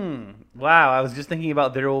 Wow, I was just thinking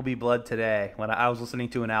about There Will Be Blood today when I was listening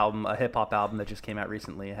to an album, a hip hop album that just came out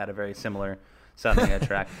recently. It had a very similar sounding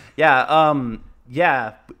track.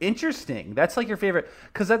 Yeah, interesting. That's like your favorite,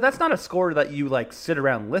 because that's not a score that you like sit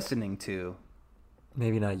around listening to.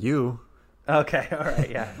 Maybe not you. Okay, all right,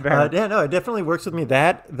 yeah. Yeah, no, it definitely works with me.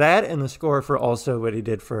 That and the score for also what he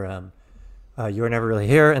did for You Were Never Really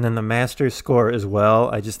Here, and then the master's score as well.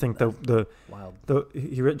 I just think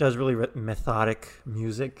he does really methodic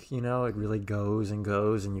music. You know, it really goes and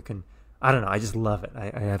goes, and you can. I don't know. I just love it. I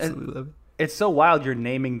absolutely love it. It's so wild you're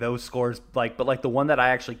naming those scores, but the one that I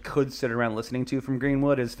actually could sit around listening to from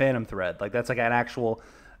Greenwood is Phantom Thread. Like that's like an actual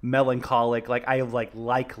melancholic, like I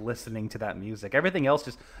like listening to that music. Everything else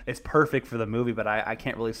just is perfect for the movie, but I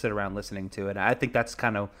can't really sit around listening to it. I think that's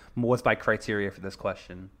kind of what's my criteria for this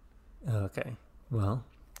question. Okay, well,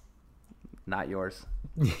 not yours.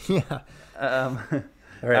 Yeah. All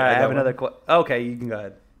right, I have another question. Okay, you can go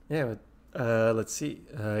ahead. Yeah. Let's see.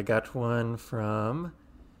 I got one from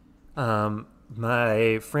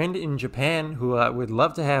my friend in Japan who I would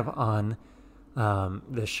love to have on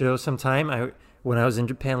the show sometime. When I was in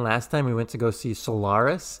Japan last time, we went to go see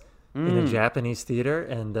Solaris in a Japanese theater,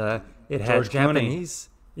 and it had Japanese.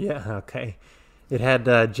 Yeah, okay. It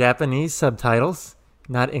had Japanese subtitles,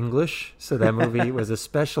 not English, so that movie was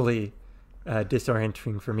especially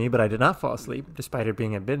disorienting for me. But I did not fall asleep, despite it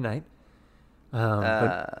being at midnight.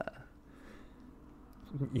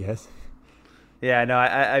 Yes. Yeah, no,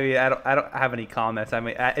 I mean, I don't have any comments. I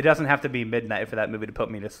mean, it doesn't have to be midnight for that movie to put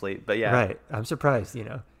me to sleep. But yeah, right. I'm surprised, you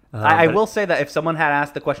know. I will say that if someone had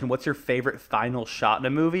asked the question, what's your favorite final shot in a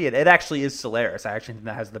movie? It actually is Solaris. I actually think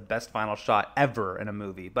that has the best final shot ever in a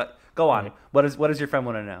movie. But go on. Right. What does your friend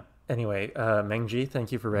want to know? Anyway, Mengji,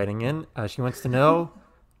 thank you for writing in. She wants to know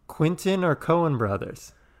Quentin or Coen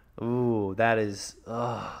brothers? Ooh, that is,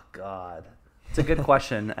 oh, God. It's a good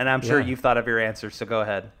question, and I'm sure you've thought of your answer, so go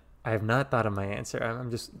ahead. I have not thought of my answer.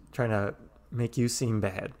 I'm just trying to make you seem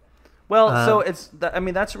bad. Well, so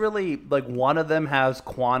that's really, like, one of them has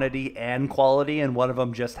quantity and quality, and one of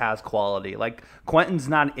them just has quality. Like, Quentin's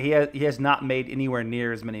he has not made anywhere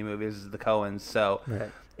near as many movies as the Coens, so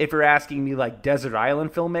if you're asking me, like, Desert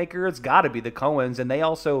Island filmmaker, it's got to be the Coens, and they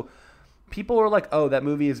also, people are like, oh, that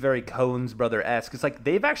movie is very Coens brother-esque. It's like,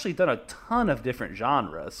 they've actually done a ton of different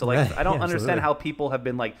genres, so, like, I don't understand how people have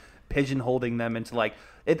been, like, pigeonholing them into, like,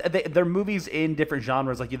 they're movies in different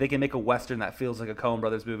genres. Like, they can make a Western that feels like a Coen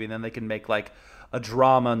Brothers movie, and then they can make, like, a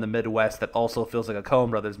drama in the Midwest that also feels like a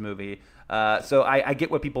Coen Brothers movie. So I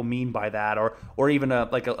get what people mean by that, or even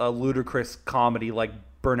a ludicrous comedy like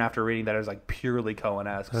Burn After Reading that is, like, purely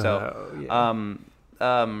Coen-esque. So,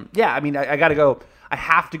 I mean, I got to go. I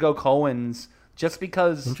have to go Coens just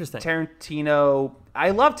because Tarantino.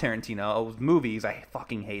 I love Tarantino's movies. I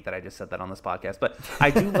fucking hate that I just said that on this podcast, but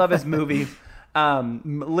I do love his movies.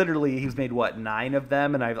 Literally, he's made 9 of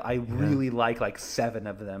them, and I really like 7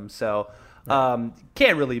 of them. So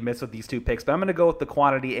can't really miss with these two picks. But I'm going to go with the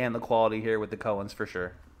quantity and the quality here with the Coens for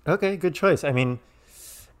sure. Okay, good choice. I mean,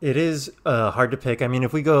 it is hard to pick. I mean,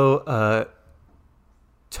 if we go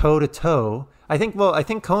toe to toe, I think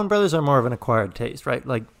Coen Brothers are more of an acquired taste, right?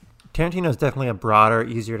 Like, Tarantino is definitely a broader,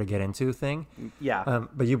 easier to get into thing. Yeah.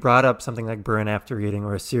 But you brought up something like Burn After Reading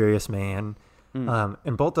or A Serious Man.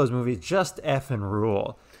 And both those movies just effing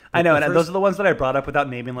rule. I know, and those are the ones that I brought up without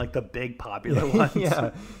naming, like, the big popular ones.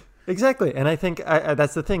 Yeah, exactly. And I think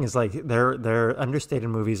that's the thing is, like, their understated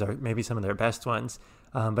movies are maybe some of their best ones,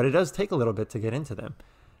 but it does take a little bit to get into them.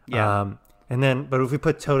 Yeah. But if we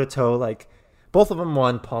put toe to toe, like, both of them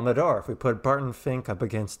won Palme d'Or. If we put Barton Fink up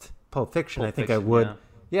against Pulp Fiction, I think I would.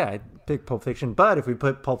 Yeah, I'd pick Pulp Fiction. But if we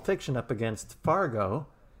put Pulp Fiction up against Fargo,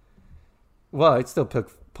 well, I'd still pick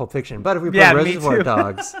Pulp Fiction. But if we put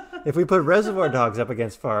Reservoir Dogs, up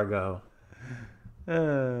against Fargo,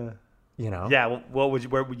 you know. Yeah, well,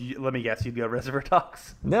 where would you, let me guess, you'd go Reservoir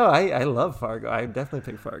Dogs? No, I love Fargo. I definitely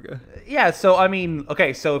pick Fargo. Yeah, so I mean,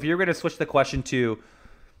 okay, so if you're going to switch the question to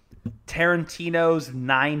Tarantino's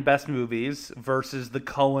 9 best movies versus the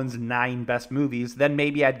Coens' 9 best movies, then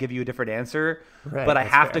maybe I'd give you a different answer. Right, but I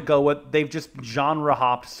have to go with, they've just genre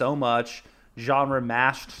hopped so much, genre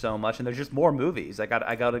mashed so much, and there's just more movies. I got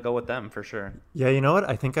to go with them for sure. Yeah, you know what?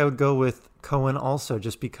 I think I would go with Coen also,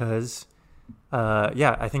 just because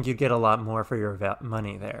I think you'd get a lot more for your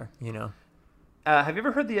money there, you know. Have you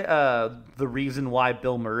ever heard the reason why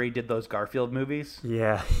Bill Murray did those Garfield movies?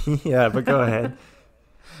 Yeah, yeah, but go ahead.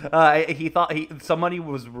 He thought somebody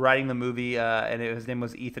was writing the movie, and his name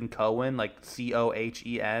was Ethan Cohen, like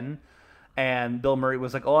Cohen, and Bill Murray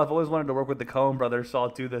was like, "Oh, I've always wanted to work with the Coen brothers, so I'll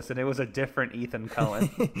do this," and it was a different Ethan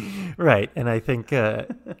Cohen. Right, and I think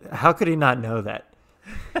how could he not know that?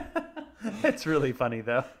 It's really funny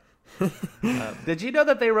though. Did you know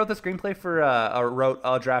that they wrote the screenplay for, or wrote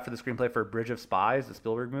a draft of the screenplay for Bridge of Spies, the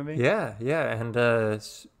Spielberg movie? Yeah, yeah, and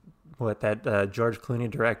George Clooney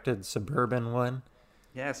directed Suburban one.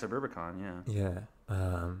 Yeah, Suburbicon. Yeah.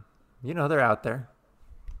 Yeah, they're out there.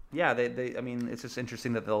 Yeah, they. I mean, it's just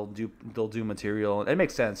interesting that they'll do material. It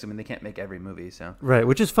makes sense. I mean, they can't make every movie, so. Right,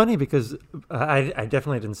 which is funny because I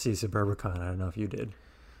definitely didn't see Suburbicon. I don't know if you did.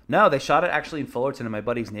 No, they shot it actually in Fullerton in my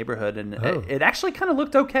buddy's neighborhood, and it actually kind of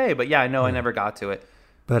looked okay. But yeah, I know I never got to it.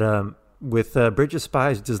 But with Bridge of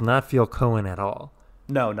Spies, does not feel Cohen at all.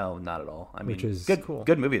 No, not at all. I mean, which is good, cool.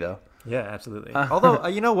 Good movie though. Yeah, absolutely. Although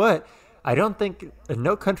you know what, I don't think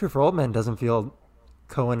No Country for Old Men doesn't feel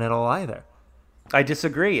Cohen at all either. I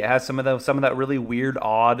disagree. It has some of that really weird,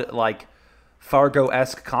 odd, like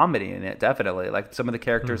Fargo-esque comedy in it. Definitely, like some of the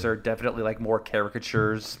characters are definitely like more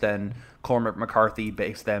caricatures than Cormac McCarthy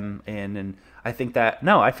based them in, and I think that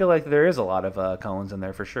I feel like there is a lot of Coens in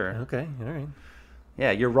there for sure. Okay, all right.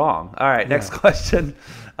 Yeah, you're wrong. All right, next question.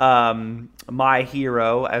 My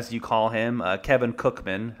hero, as you call him, Kevin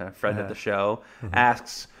Cookman, a friend of the show,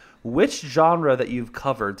 asks, which genre that you've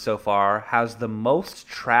covered so far has the most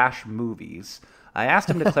trash movies? I asked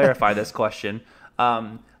him to clarify this question.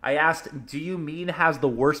 I asked, do you mean has the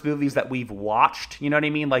worst movies that we've watched? You know what I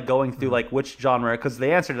mean? Like going through like which genre? Because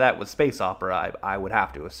the answer to that was space opera, I would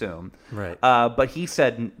have to assume. Right. But he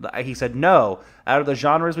said no. Out of the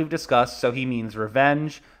genres we've discussed, so he means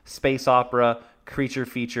revenge, space opera, creature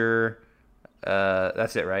feature.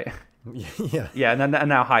 That's it, right? Yeah. Yeah, and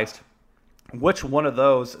now heist. Which one of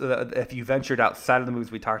those, if you ventured outside of the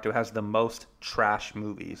movies we talked to, has the most trash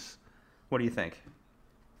movies? What do you think?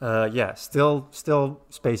 Yeah, still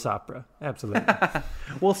space opera. Absolutely.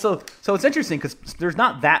 Well, so it's interesting because there's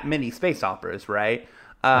not that many space operas, right?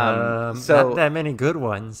 Not that many good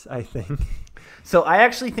ones, I think. So I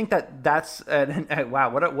actually think that's wow,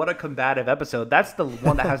 what a combative episode. That's the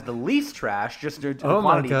one that has the least trash, just due to the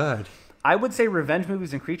quantity. My God. I would say revenge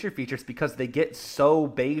movies and creature features because they get so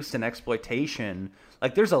based in exploitation.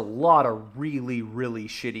 Like there's a lot of really, really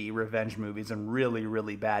shitty revenge movies and really,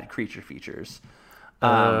 really bad creature features.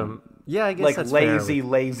 Yeah, I guess like that's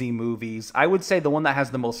lazy movies. I would say the one that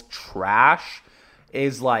has the most trash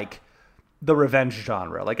is like the revenge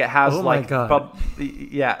genre. Like it has my God.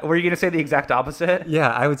 Yeah. Were you gonna say the exact opposite?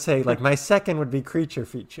 Yeah, I would say like my second would be creature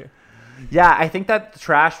feature. Yeah, I think that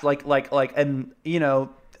trash like and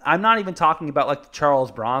I'm not even talking about like the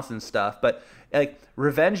Charles Bronson stuff, but like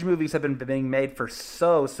revenge movies have been being made for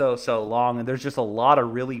so long, and there's just a lot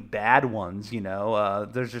of really bad ones.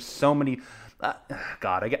 There's just so many.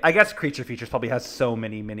 God, I guess creature features probably has so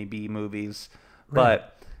many B movies,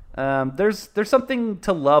 but there's something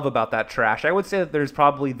to love about that trash. I would say that there's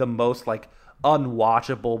probably the most like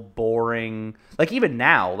unwatchable, boring, like even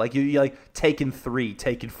now, like you like Taken 3,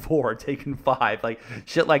 Taken 4, Taken 5, like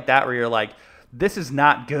shit like that, where you're like, this is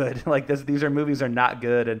not good. Like these movies are not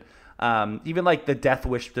good, and even like the Death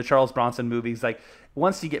Wish, the Charles Bronson movies, like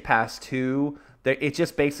once you get past 2, it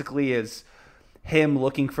just basically is him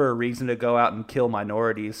looking for a reason to go out and kill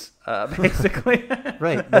minorities, basically.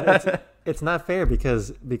 Right, but it's not fair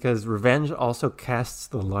because revenge also casts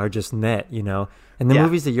the largest net, and the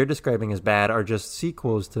movies that you're describing as bad are just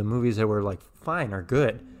sequels to movies that were like fine or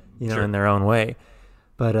good, Sure. in their own way.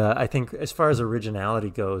 But I think as far as originality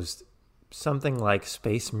goes, something like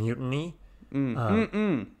Space Mutiny,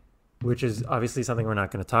 which is obviously something we're not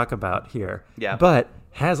going to talk about here, but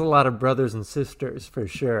has a lot of brothers and sisters for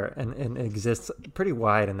sure, and exists pretty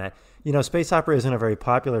wide in that. Space opera isn't a very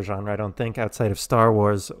popular genre, I don't think, outside of Star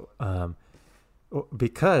Wars,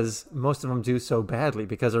 because most of them do so badly,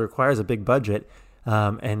 because it requires a big budget,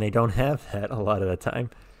 and they don't have that a lot of the time.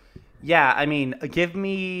 Yeah, I mean, give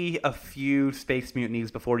me a few Space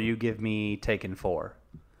Mutinies before you give me Taken 4.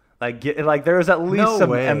 Like there was at least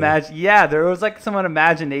there was like some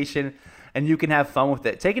imagination, and you can have fun with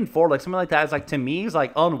it. Taken 4, like something like that is like, to me, is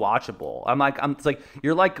like unwatchable. It's like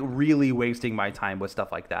you're like really wasting my time with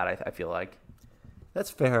stuff like that. I feel like.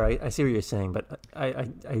 That's fair. I see what you're saying, but I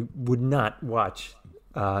would not watch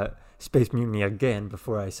Space Mutiny again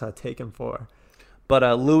before I saw Taken 4. But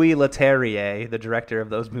Louis Leterrier, the director of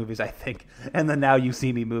those movies, I think, and the Now You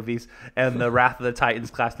See Me movies, and the Wrath of the Titans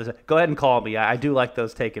class, go ahead and call me. I do like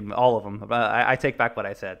those Taken, all of them. I take back what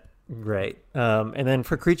I said. Right. And then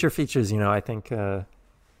for creature features, I think, well,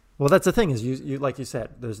 that's the thing is you like you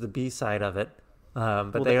said, there's the B side of it,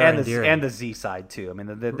 but Well, they are endearing. and the Z side too. I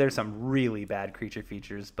mean, there's some really bad creature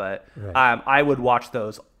features, but Right. I would watch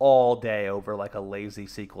those all day over like a lazy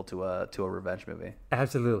sequel to a revenge movie.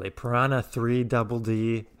 Absolutely. Piranha 3 Double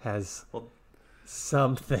D has Well,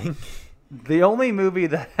 something. the only movie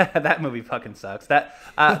that movie fucking sucks.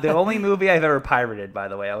 The only movie I've ever pirated, by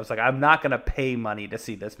the way. I was like, I'm not gonna pay money to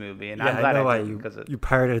see this movie, and Yeah, I'm I glad know why didn't, because you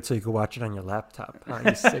pirated it so you could watch it on your laptop. Oh,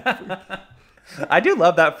 you sick freak. I do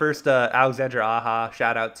love that first Alexandre Aja.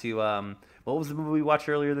 Shout out to what was the movie we watched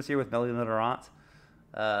earlier this year with Melanie Laurent?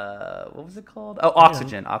 What was it called? Oh,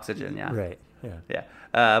 Oxygen. Oxygen. Yeah. Right. Yeah. Yeah.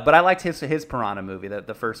 But I liked his Piranha movie,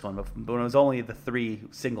 the first one, when it was only the 3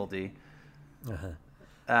 single D. Uh-huh.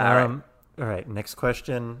 Right. All right. Next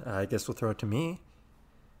question. I guess we'll throw it to me.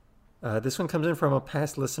 This one comes in from a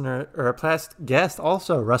past listener or a past guest,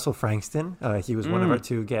 also Russell Frankston. He was one of our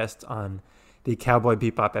 2 guests on the Cowboy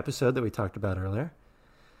Bebop episode that we talked about earlier.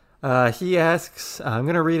 He asks, I'm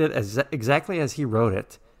going to read it exactly as he wrote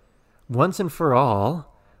it. Once and for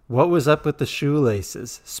all, what was up with the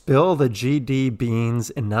shoelaces? Spill the GD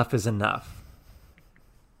beans. Enough is enough.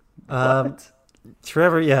 What?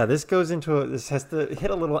 Trevor, yeah, this has to hit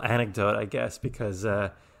a little anecdote, I guess, because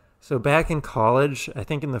so back in college, I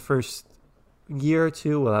think in the first year or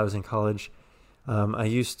 2 while I was in college, I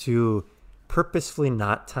used to purposefully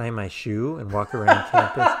not tie my shoe and walk around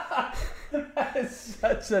campus. That is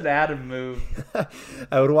such an Adam move.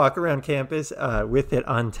 I would walk around campus with it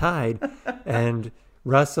untied, and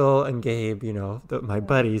Russell and Gabe, my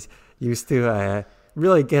buddies, used to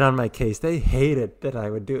really get on my case. They hated that I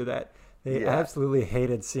would do that. They absolutely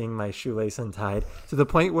hated seeing my shoelace untied, to the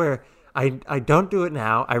point where I don't do it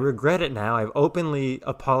now. I regret it now. I've openly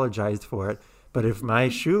apologized for it. But if my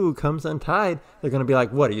shoe comes untied, they're going to be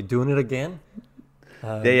like, what, are you doing it again?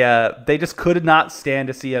 They just could not stand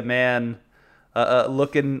to see a man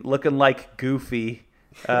looking like Goofy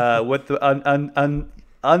with the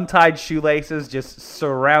untied shoelaces, just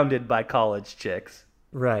surrounded by college chicks.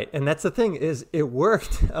 Right, and that's the thing is it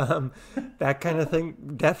worked. That kind of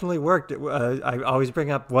thing definitely worked. I always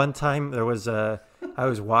bring up one time I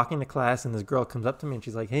was walking to class and this girl comes up to me and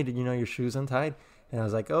she's like, "Hey, did you know your shoe's untied?" And I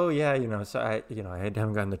was like, "Oh yeah, so I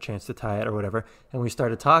haven't gotten the chance to tie it or whatever." And we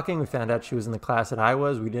started talking. We found out she was in the class that I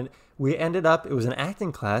was. We ended up. It was an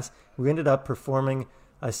acting class. We ended up performing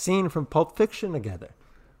a scene from Pulp Fiction together.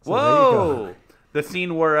 So whoa! The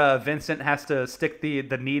scene where Vincent has to stick the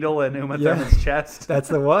needle in Uma Thurman's chest. That's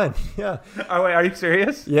the one. Yeah. Oh wait, are you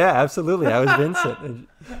serious? Yeah, absolutely. I was Vincent.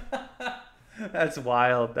 That's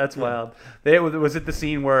wild. That's wild. Was it the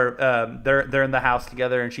scene where they're in the house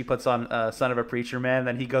together and she puts on "Son of a Preacher Man"?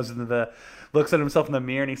 Then he goes into looks at himself in the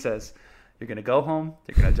mirror and he says, "You're gonna go home.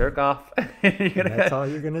 You're gonna jerk off. That's all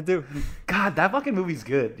you're gonna do." God, that fucking movie's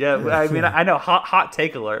good. Yeah, I mean, I know hot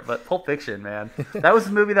take alert, but Pulp Fiction, man, that was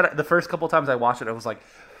the movie that the first couple of times I watched it, I was like,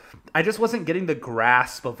 I just wasn't getting the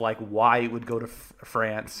grasp of like why it would go to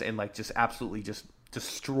France and like just absolutely just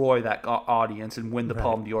destroy that audience and win the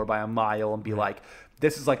Palme d'Or by a mile and be like,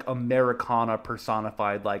 this is like Americana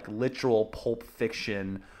personified, like literal Pulp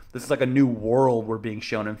Fiction. This is like a new world we're being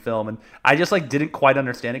shown in film. And I just like didn't quite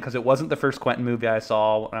understand it because it wasn't the first Quentin movie I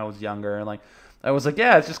saw when I was younger. And like, I was like,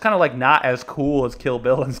 yeah, it's just kind of like not as cool as Kill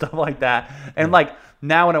Bill and stuff like that. And like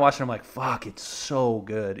now when I watch it, I'm like, fuck, it's so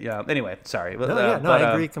good. Yeah. Anyway, sorry. But,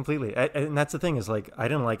 I agree completely. And that's the thing is like, I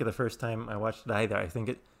didn't like it the first time I watched it either. I think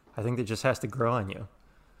it just has to grow on you.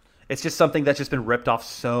 It's just something that's just been ripped off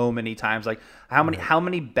so many times. Like how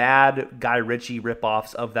many bad Guy Ritchie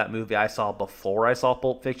ripoffs of that movie I saw before I saw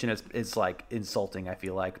Pulp Fiction is like insulting, I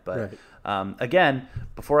feel like. But again,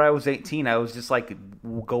 before I was 18, I was just like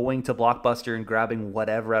going to Blockbuster and grabbing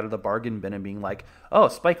whatever out of the bargain bin and being like, oh,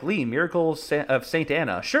 Spike Lee, Miracles of St.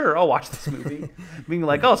 Anna. Sure, I'll watch this movie. Being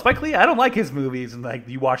like, oh, Spike Lee, I don't like his movies. And like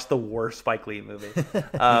you watch the worst Spike Lee movie.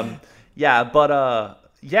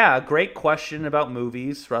 Yeah, great question about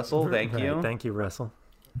movies, Russell. Thank you. Thank you, Russell.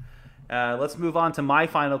 Let's move on to my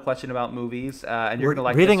final question about movies. And you're going to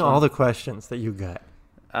like reading this one. all the questions that you got.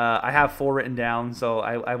 I have 4 written down, so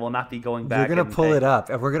I will not be going back. You're going to pull it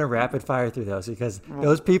up, and we're going to rapid fire through those because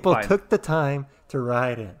those people took the time to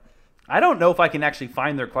write in. I don't know if I can actually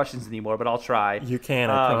find their questions anymore, but I'll try. You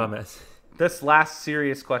can, I promise. This last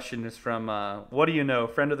serious question is from, what do you know,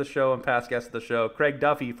 friend of the show and past guest of the show, Craig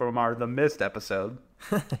Duffy from our The Mist episode.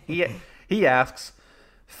 He asks,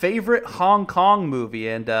 favorite Hong Kong movie,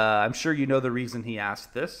 and I'm sure you know the reason he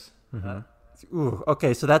asked this. Ooh,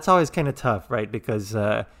 okay, so that's always kind of tough, right? Because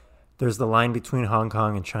there's the line between Hong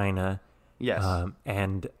Kong and China. Yes.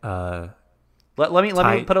 And Let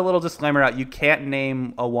me put a little disclaimer out. You can't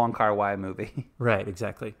name a Wong Kar-wai movie. Right,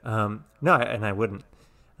 exactly. No, and I wouldn't.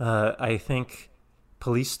 I think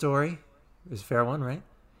Police Story is a fair one, right?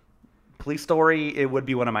 Police Story, it would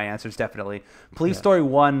be one of my answers, definitely. Police Story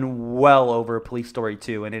 1 well over Police Story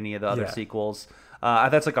 2 and any of the other sequels.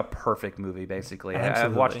 That's like a perfect movie, basically.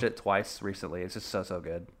 I've watched it twice recently. It's just so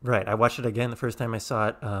good. Right. I watched it again. The first time I saw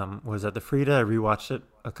it was at the Frida. I rewatched it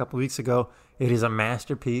a couple weeks ago. It is a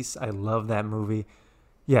masterpiece. I love that movie.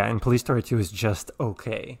 Yeah, and Police Story 2 is just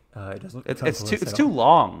okay. It doesn't. It's too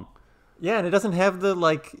long. Yeah, and it doesn't have the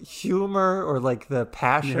like humor or like the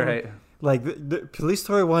passion. Right. Like the Police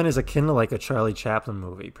Story 1 is akin to like a Charlie Chaplin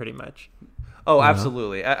movie, pretty much. Oh,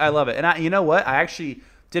 absolutely. I love it. And you know what? I actually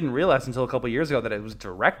didn't realize until a couple years ago that it was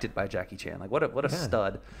directed by Jackie Chan. Like what a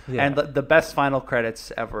stud. Yeah. And the best final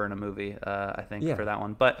credits ever in a movie, I think, for that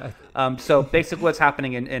one. But so basically what's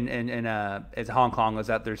happening in Hong Kong is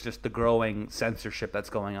that there's just the growing censorship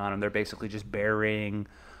that's going on, and they're basically just burying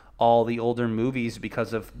all the older movies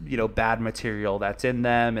because of, bad material that's in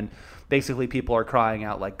them. And basically people are crying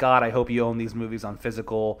out like, God, I hope you own these movies on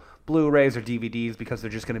physical Blu-rays or DVDs, because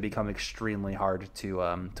they're just going to become extremely hard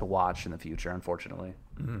to watch in the future, unfortunately.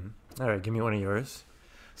 All right, give me one of yours.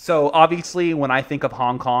 So obviously, when I think of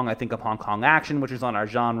Hong Kong, I think of Hong Kong action, which is on our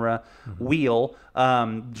genre wheel.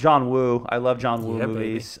 John Woo, I love John Woo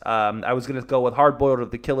movies. I was going to go with Hard Boiled or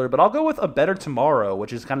The Killer, but I'll go with A Better Tomorrow,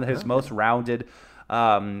 which is kind of his most rounded.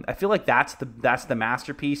 I feel like that's the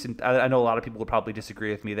masterpiece, and I know a lot of people would probably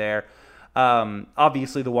disagree with me there.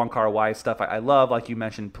 Obviously, the Wong Kar-wai stuff I love, like you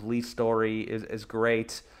mentioned. Police Story is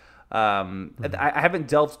great. I haven't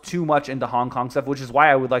delved too much into Hong Kong stuff, which is why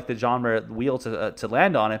I would like the genre wheel to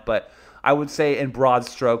land on it. But I would say, in broad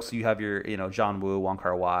strokes, you have your John Woo, Wong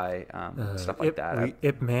Kar-wai, stuff like that.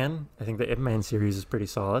 Ip Man, I think the Ip Man series is pretty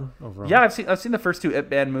solid overall. Yeah, I've seen the first two Ip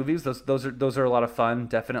Man movies. Those are a lot of fun,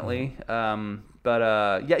 definitely.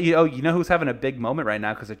 But you know who's having a big moment right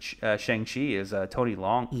now because of Shang-Chi is Tony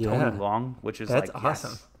Long. Yeah. Tony Long, which is That's like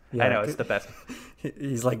awesome. Yes. Yeah, I know, it's the best.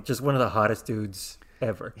 He's like just one of the hottest dudes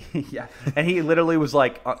ever. Yeah, and he literally was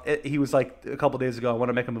like, a couple days ago, I want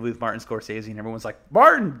to make a movie with Martin Scorsese, and everyone's like,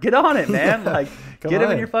 Martin, get on it, man! Like, get him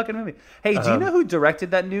in your fucking movie. Hey, do you know who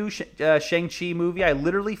directed that new Shang-Chi movie? I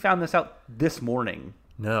literally found this out this morning.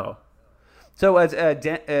 No. So,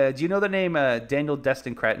 do you know the name Daniel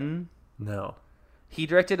Destin Cretton? No. He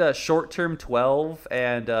directed Short-Term 12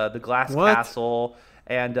 and The Glass Castle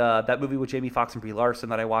and that movie with Jamie Foxx and Brie Larson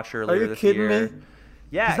that I watched earlier this year. Are you kidding me?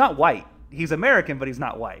 Yeah, he's not white. He's American, but he's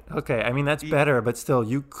not white. Okay, I mean that's better, but still,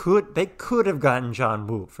 they could have gotten John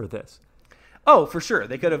Woo for this. Oh, for sure,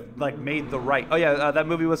 they could have made the right. Oh yeah, that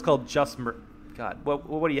movie was called God,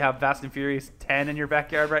 what do you have? Fast and Furious 10 in your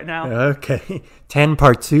backyard right now? Okay, 10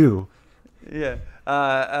 Part 2. Yeah.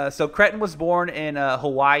 So Cretton was born in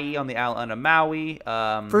Hawaii on the island of Maui.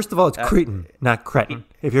 First of all, it's Cretin, not Cretin.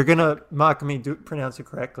 If you're gonna mock me, pronounce it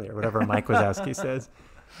correctly or whatever Mike Wazowski says.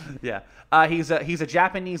 Yeah, he's a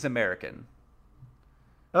Japanese American.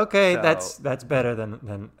 Okay, so, that's better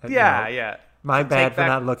than yeah. My bad for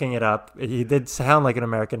not looking it up. He did sound like an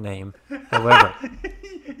American name. However,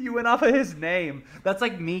 you went off of his name. That's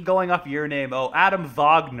like me going off your name. Oh, Adam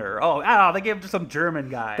Wagner. Oh, they gave him to some German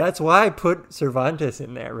guy. That's why I put Cervantes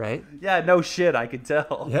in there, right? Yeah, no shit, I can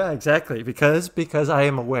tell. Yeah, exactly. Because I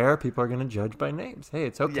am aware people are going to judge by names. Hey,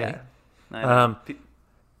 it's okay. Yeah.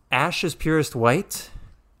 Ash is Purest White.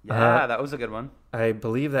 Yeah, that was a good one. I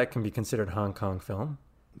believe that can be considered a Hong Kong film.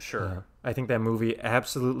 Sure. I think that movie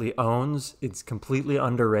absolutely owns. It's completely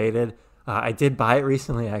underrated. I did buy it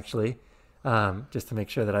recently, actually, just to make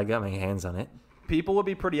sure that I got my hands on it. People would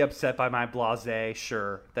be pretty upset by my blasé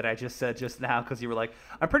sure that I just said just now, because you were like,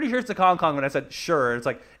 I'm pretty sure it's a Hong Kong. When I said sure, it's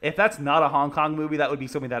like, if that's not a Hong Kong movie, that would be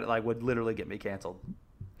something that like would literally get me canceled.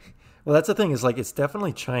 Well, that's the thing, is like it's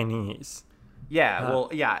definitely Chinese. Yeah. Well,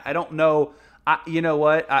 yeah. I don't know. You know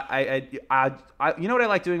what? You know what I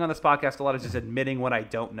like doing on this podcast a lot is just admitting when I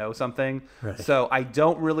don't know something. Right. So I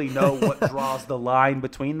don't really know what draws the line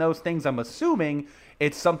between those things. I'm assuming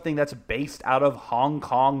it's something that's based out of Hong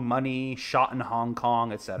Kong money, shot in Hong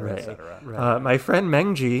Kong, et cetera, et cetera. Right. My friend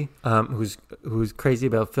Mengji, who's crazy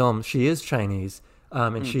about film, she is Chinese,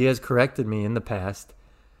 and she has corrected me in the past.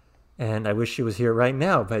 And I wish she was here right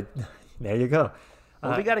now, but there you go.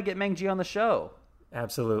 Well, we got to get Mengji on the show.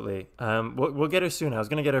 Absolutely. We'll get her soon. I was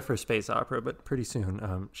going to get her for Space Opera, but pretty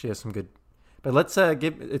soon. She has some good... But let's I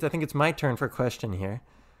think it's my turn for a question here.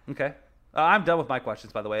 Okay. I'm done with my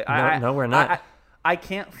questions, by the way. No, we're not. I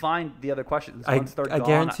can't find the other questions. I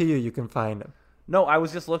guarantee you can find them. No, I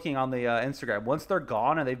was just looking on the Instagram. Once they're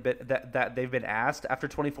gone and they've been asked, after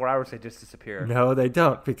 24 hours they just disappear. No, they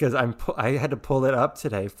don't, because I had to pull it up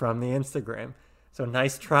today from the Instagram. So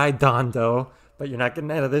nice try, Dondo, but you're not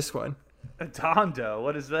getting out of this one. Dondo,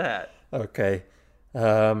 what is that? Okay.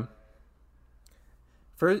 For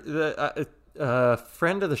the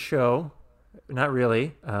friend of the show, not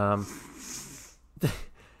really. A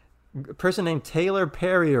person named Taylor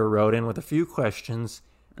Perrier wrote in with a few questions,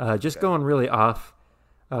 just going really off.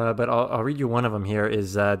 But I'll read you one of them here.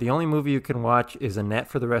 Is the only movie you can watch is Annette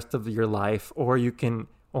for the rest of your life, or you can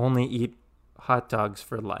only eat hot dogs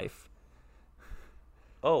for life.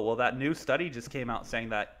 Oh, well, that new study just came out saying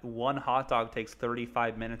that one hot dog takes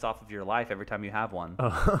 35 minutes off of your life every time you have one.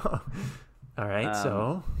 Oh. All right,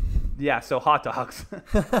 so... Yeah, so hot dogs.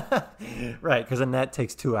 Right, because Annette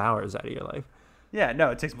takes 2 hours out of your life. Yeah,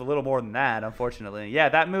 no, it takes a little more than that, unfortunately. Yeah,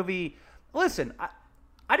 that movie... Listen,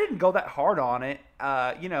 I didn't go that hard on it.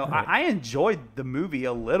 Right. I enjoyed the movie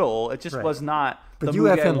a little. It just was not... But you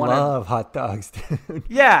effing love hot dogs, dude.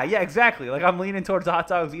 Yeah, exactly. Like, I'm leaning towards hot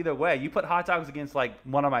dogs either way. You put hot dogs against, like,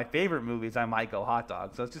 one of my favorite movies, I might go hot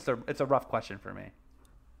dogs. So it's a rough question for me.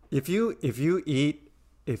 If you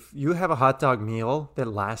have a hot dog meal that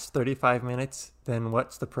lasts 35 minutes, then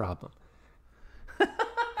what's the problem?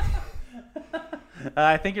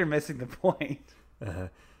 I think you're missing the point.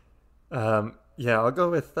 Yeah, I'll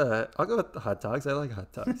go with the hot dogs. I like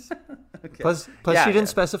hot dogs. Okay. Plus, she didn't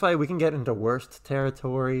specify. We can get into worst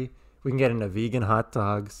territory. We can get into vegan hot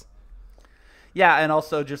dogs. Yeah, and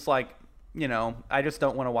also just like, I just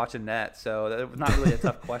don't want to watch Annette, so that was not really a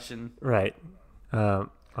tough question. Right. All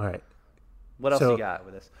right. What else you got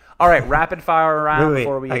with this? All right, rapid fire round. Wait.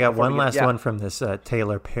 Before we. I got one last one from this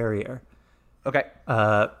Taylor Perrier. Okay.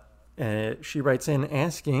 She writes in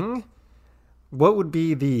asking, what would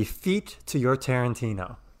be the feat to your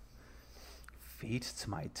Tarantino? Feat to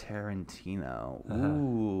my Tarantino.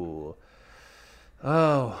 Ooh.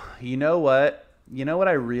 Oh, you know what? You know what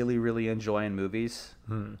I really, really enjoy in movies?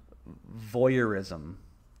 Voyeurism.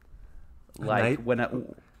 Like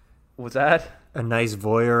what's that? A nice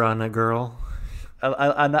voyeur on a girl.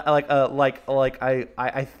 I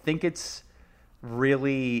think it's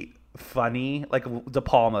really funny. Like De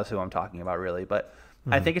Palma's who I'm talking about, really, but.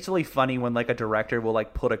 I think it's really funny when like a director will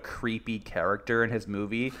like put a creepy character in his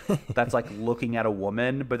movie that's like looking at a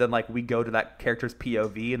woman, but then like we go to that character's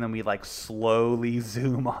POV and then we like slowly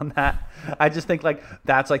zoom on that. I just think like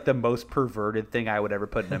that's like the most perverted thing I would ever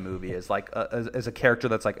put in a movie is like as a character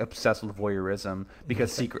that's like obsessed with voyeurism,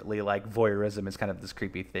 because secretly like voyeurism is kind of this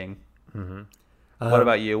creepy thing. Mm-hmm. What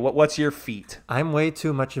about you? What's your feat? I'm way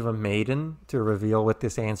too much of a maiden to reveal what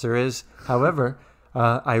this answer is. However,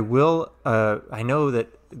 I will. I know that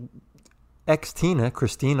ex-Tina,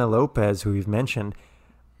 Christina Lopez, who we've mentioned,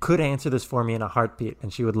 could answer this for me in a heartbeat,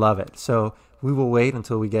 and she would love it. So we will wait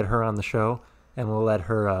until we get her on the show, and we'll let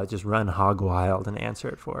her just run hog wild and answer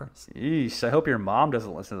it for us. Yeesh, I hope your mom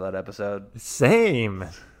doesn't listen to that episode. Same.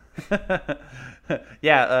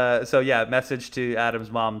 Yeah. Message to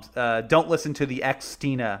Adam's mom: don't listen to the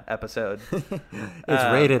ex-Tina episode.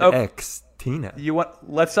 It's rated X. Tina. You want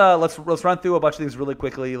let's run through a bunch of these really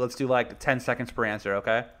quickly. Let's do like 10 seconds per answer,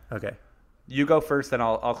 okay? Okay. You go first, then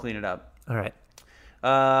I'll clean it up. All right.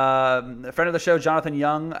 A friend of the show, Jonathan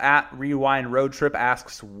Young at Rewind Road Trip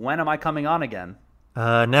asks, when am I coming on again?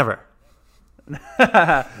 Never.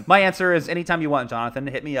 My answer is anytime you want, Jonathan.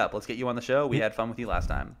 Hit me up. Let's get you on the show. We had fun with you last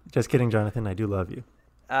time. Just kidding, Jonathan. I do love you.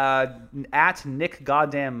 At Nick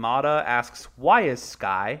Goddamn Mata asks, why is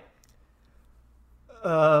Sky?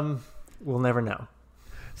 We'll never know.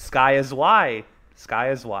 Sky is why.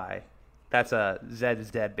 Sky is why. That's Zed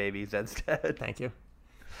is dead, baby. Zed's dead. Thank you.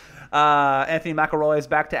 Anthony McElroy is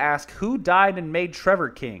back to ask, who died and made Trevor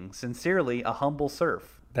king? Sincerely, a humble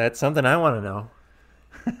serf. That's something I want to know.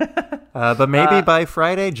 But maybe by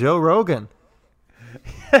Friday, Joe Rogan.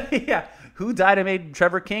 Yeah. Who died and made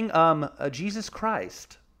Trevor king? Jesus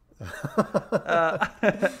Christ.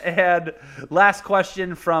 And last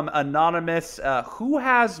question from Anonymous. Who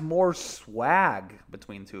has more swag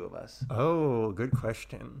between two of us? Oh, good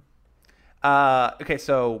question. Okay,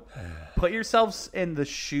 so put yourselves in the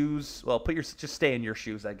shoes. Well, just stay in your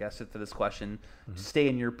shoes, I guess, for this question. Mm-hmm. Stay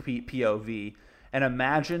in your POV and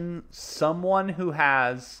imagine someone who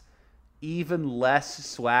has even less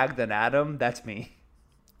swag than Adam. That's me.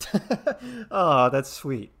 Oh, that's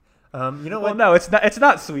sweet. You know Well, what? no, it's not. It's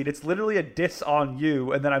not sweet. It's literally a diss on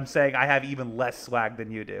you, and then I'm saying I have even less swag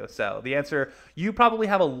than you do. So the answer: you probably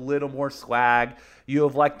have a little more swag. You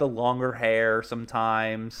have like the longer hair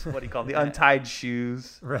sometimes. What do you call it? The untied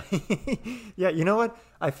shoes? Right. Yeah, you know what?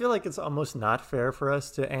 I feel like it's almost not fair for us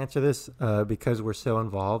to answer this because we're so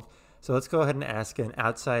involved. So let's go ahead and ask an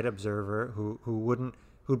outside observer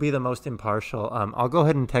who'd be the most impartial. I'll go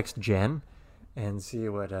ahead and text Jen and see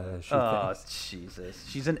what she Oh thinks. Jesus!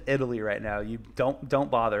 She's in Italy right now. You don't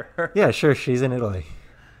bother her. Yeah, sure. She's in Italy.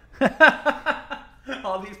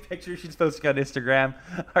 All these pictures she's posting on Instagram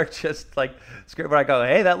are just like script where I go,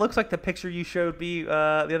 hey, that looks like the picture you showed me the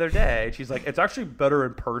other day. And she's like, it's actually better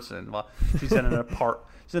in person. Well, she's in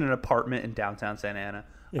an apartment in downtown Santa Ana.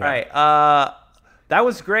 Yeah. All right. That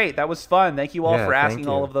was great. That was fun. Thank you all Yeah, for thank asking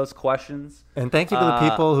all you. of those questions. And thank you to the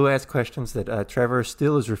people who asked questions that Trevor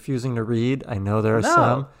still is refusing to read. I know there are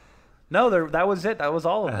some. No, that was it. That was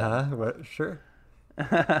all of them. What? Sure.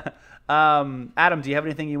 Adam, do you have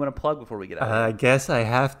anything you want to plug before we get out of here? I guess I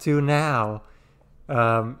have to now.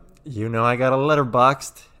 You know I got a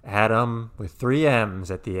letterboxed Adam with 3 M's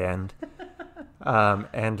at the end.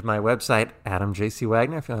 And my website, Adam J.C.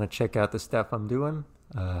 Wagner, if you want to check out the stuff I'm doing.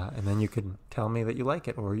 And then you can tell me that you like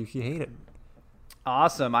it or if you hate it.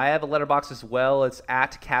 Awesome. I have a letterbox as well. It's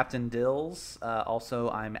at Captain Dills. Also,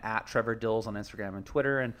 I'm at Trevor Dills on Instagram and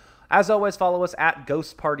Twitter. And as always, follow us at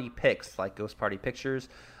Ghost Party Pics, like Ghost Party Pictures.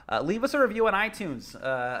 Leave us a review on iTunes.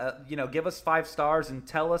 Give us 5 stars and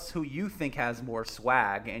tell us who you think has more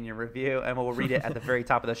swag in your review, and we'll read it at the very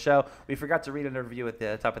top of the show. We forgot to read a review at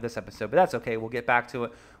the top of this episode, but that's okay. We'll get back to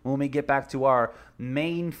it when we get back to our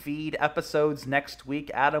main feed episodes next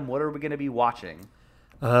week. Adam, what are we going to be watching?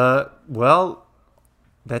 Well,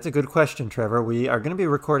 that's a good question, Trevor. We are going to be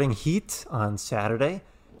recording Heat on Saturday,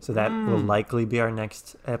 so that will likely be our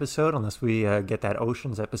next episode, unless we get that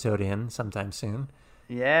Oceans episode in sometime soon.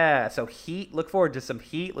 Yeah, so Heat. Look forward to some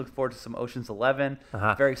Heat. Look forward to some Ocean's 11.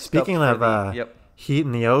 Very stoked Speaking for of yep. Heat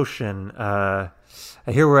in the ocean, I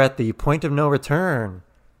hear we're at the point of no return,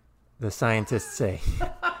 the scientists say.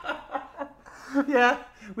 Yeah,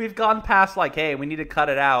 we've gone past like, hey, we need to cut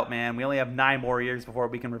it out, man. We only have 9 more years before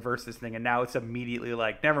we can reverse this thing, and now it's immediately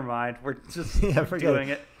like, never mind, we're just Yeah, we're forget doing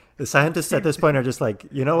it. The scientists at this point are just like,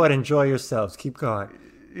 you know what? Enjoy yourselves. Keep going.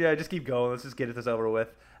 Yeah, just keep going. Let's just get this over with.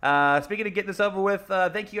 Speaking of getting this over with,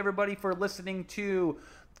 thank you everybody for listening to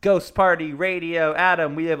Ghost Party Radio.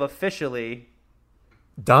 Adam, we have officially...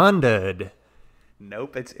 Donded.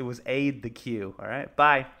 Nope, it was Aid the Q. All right,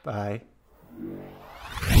 bye. Bye.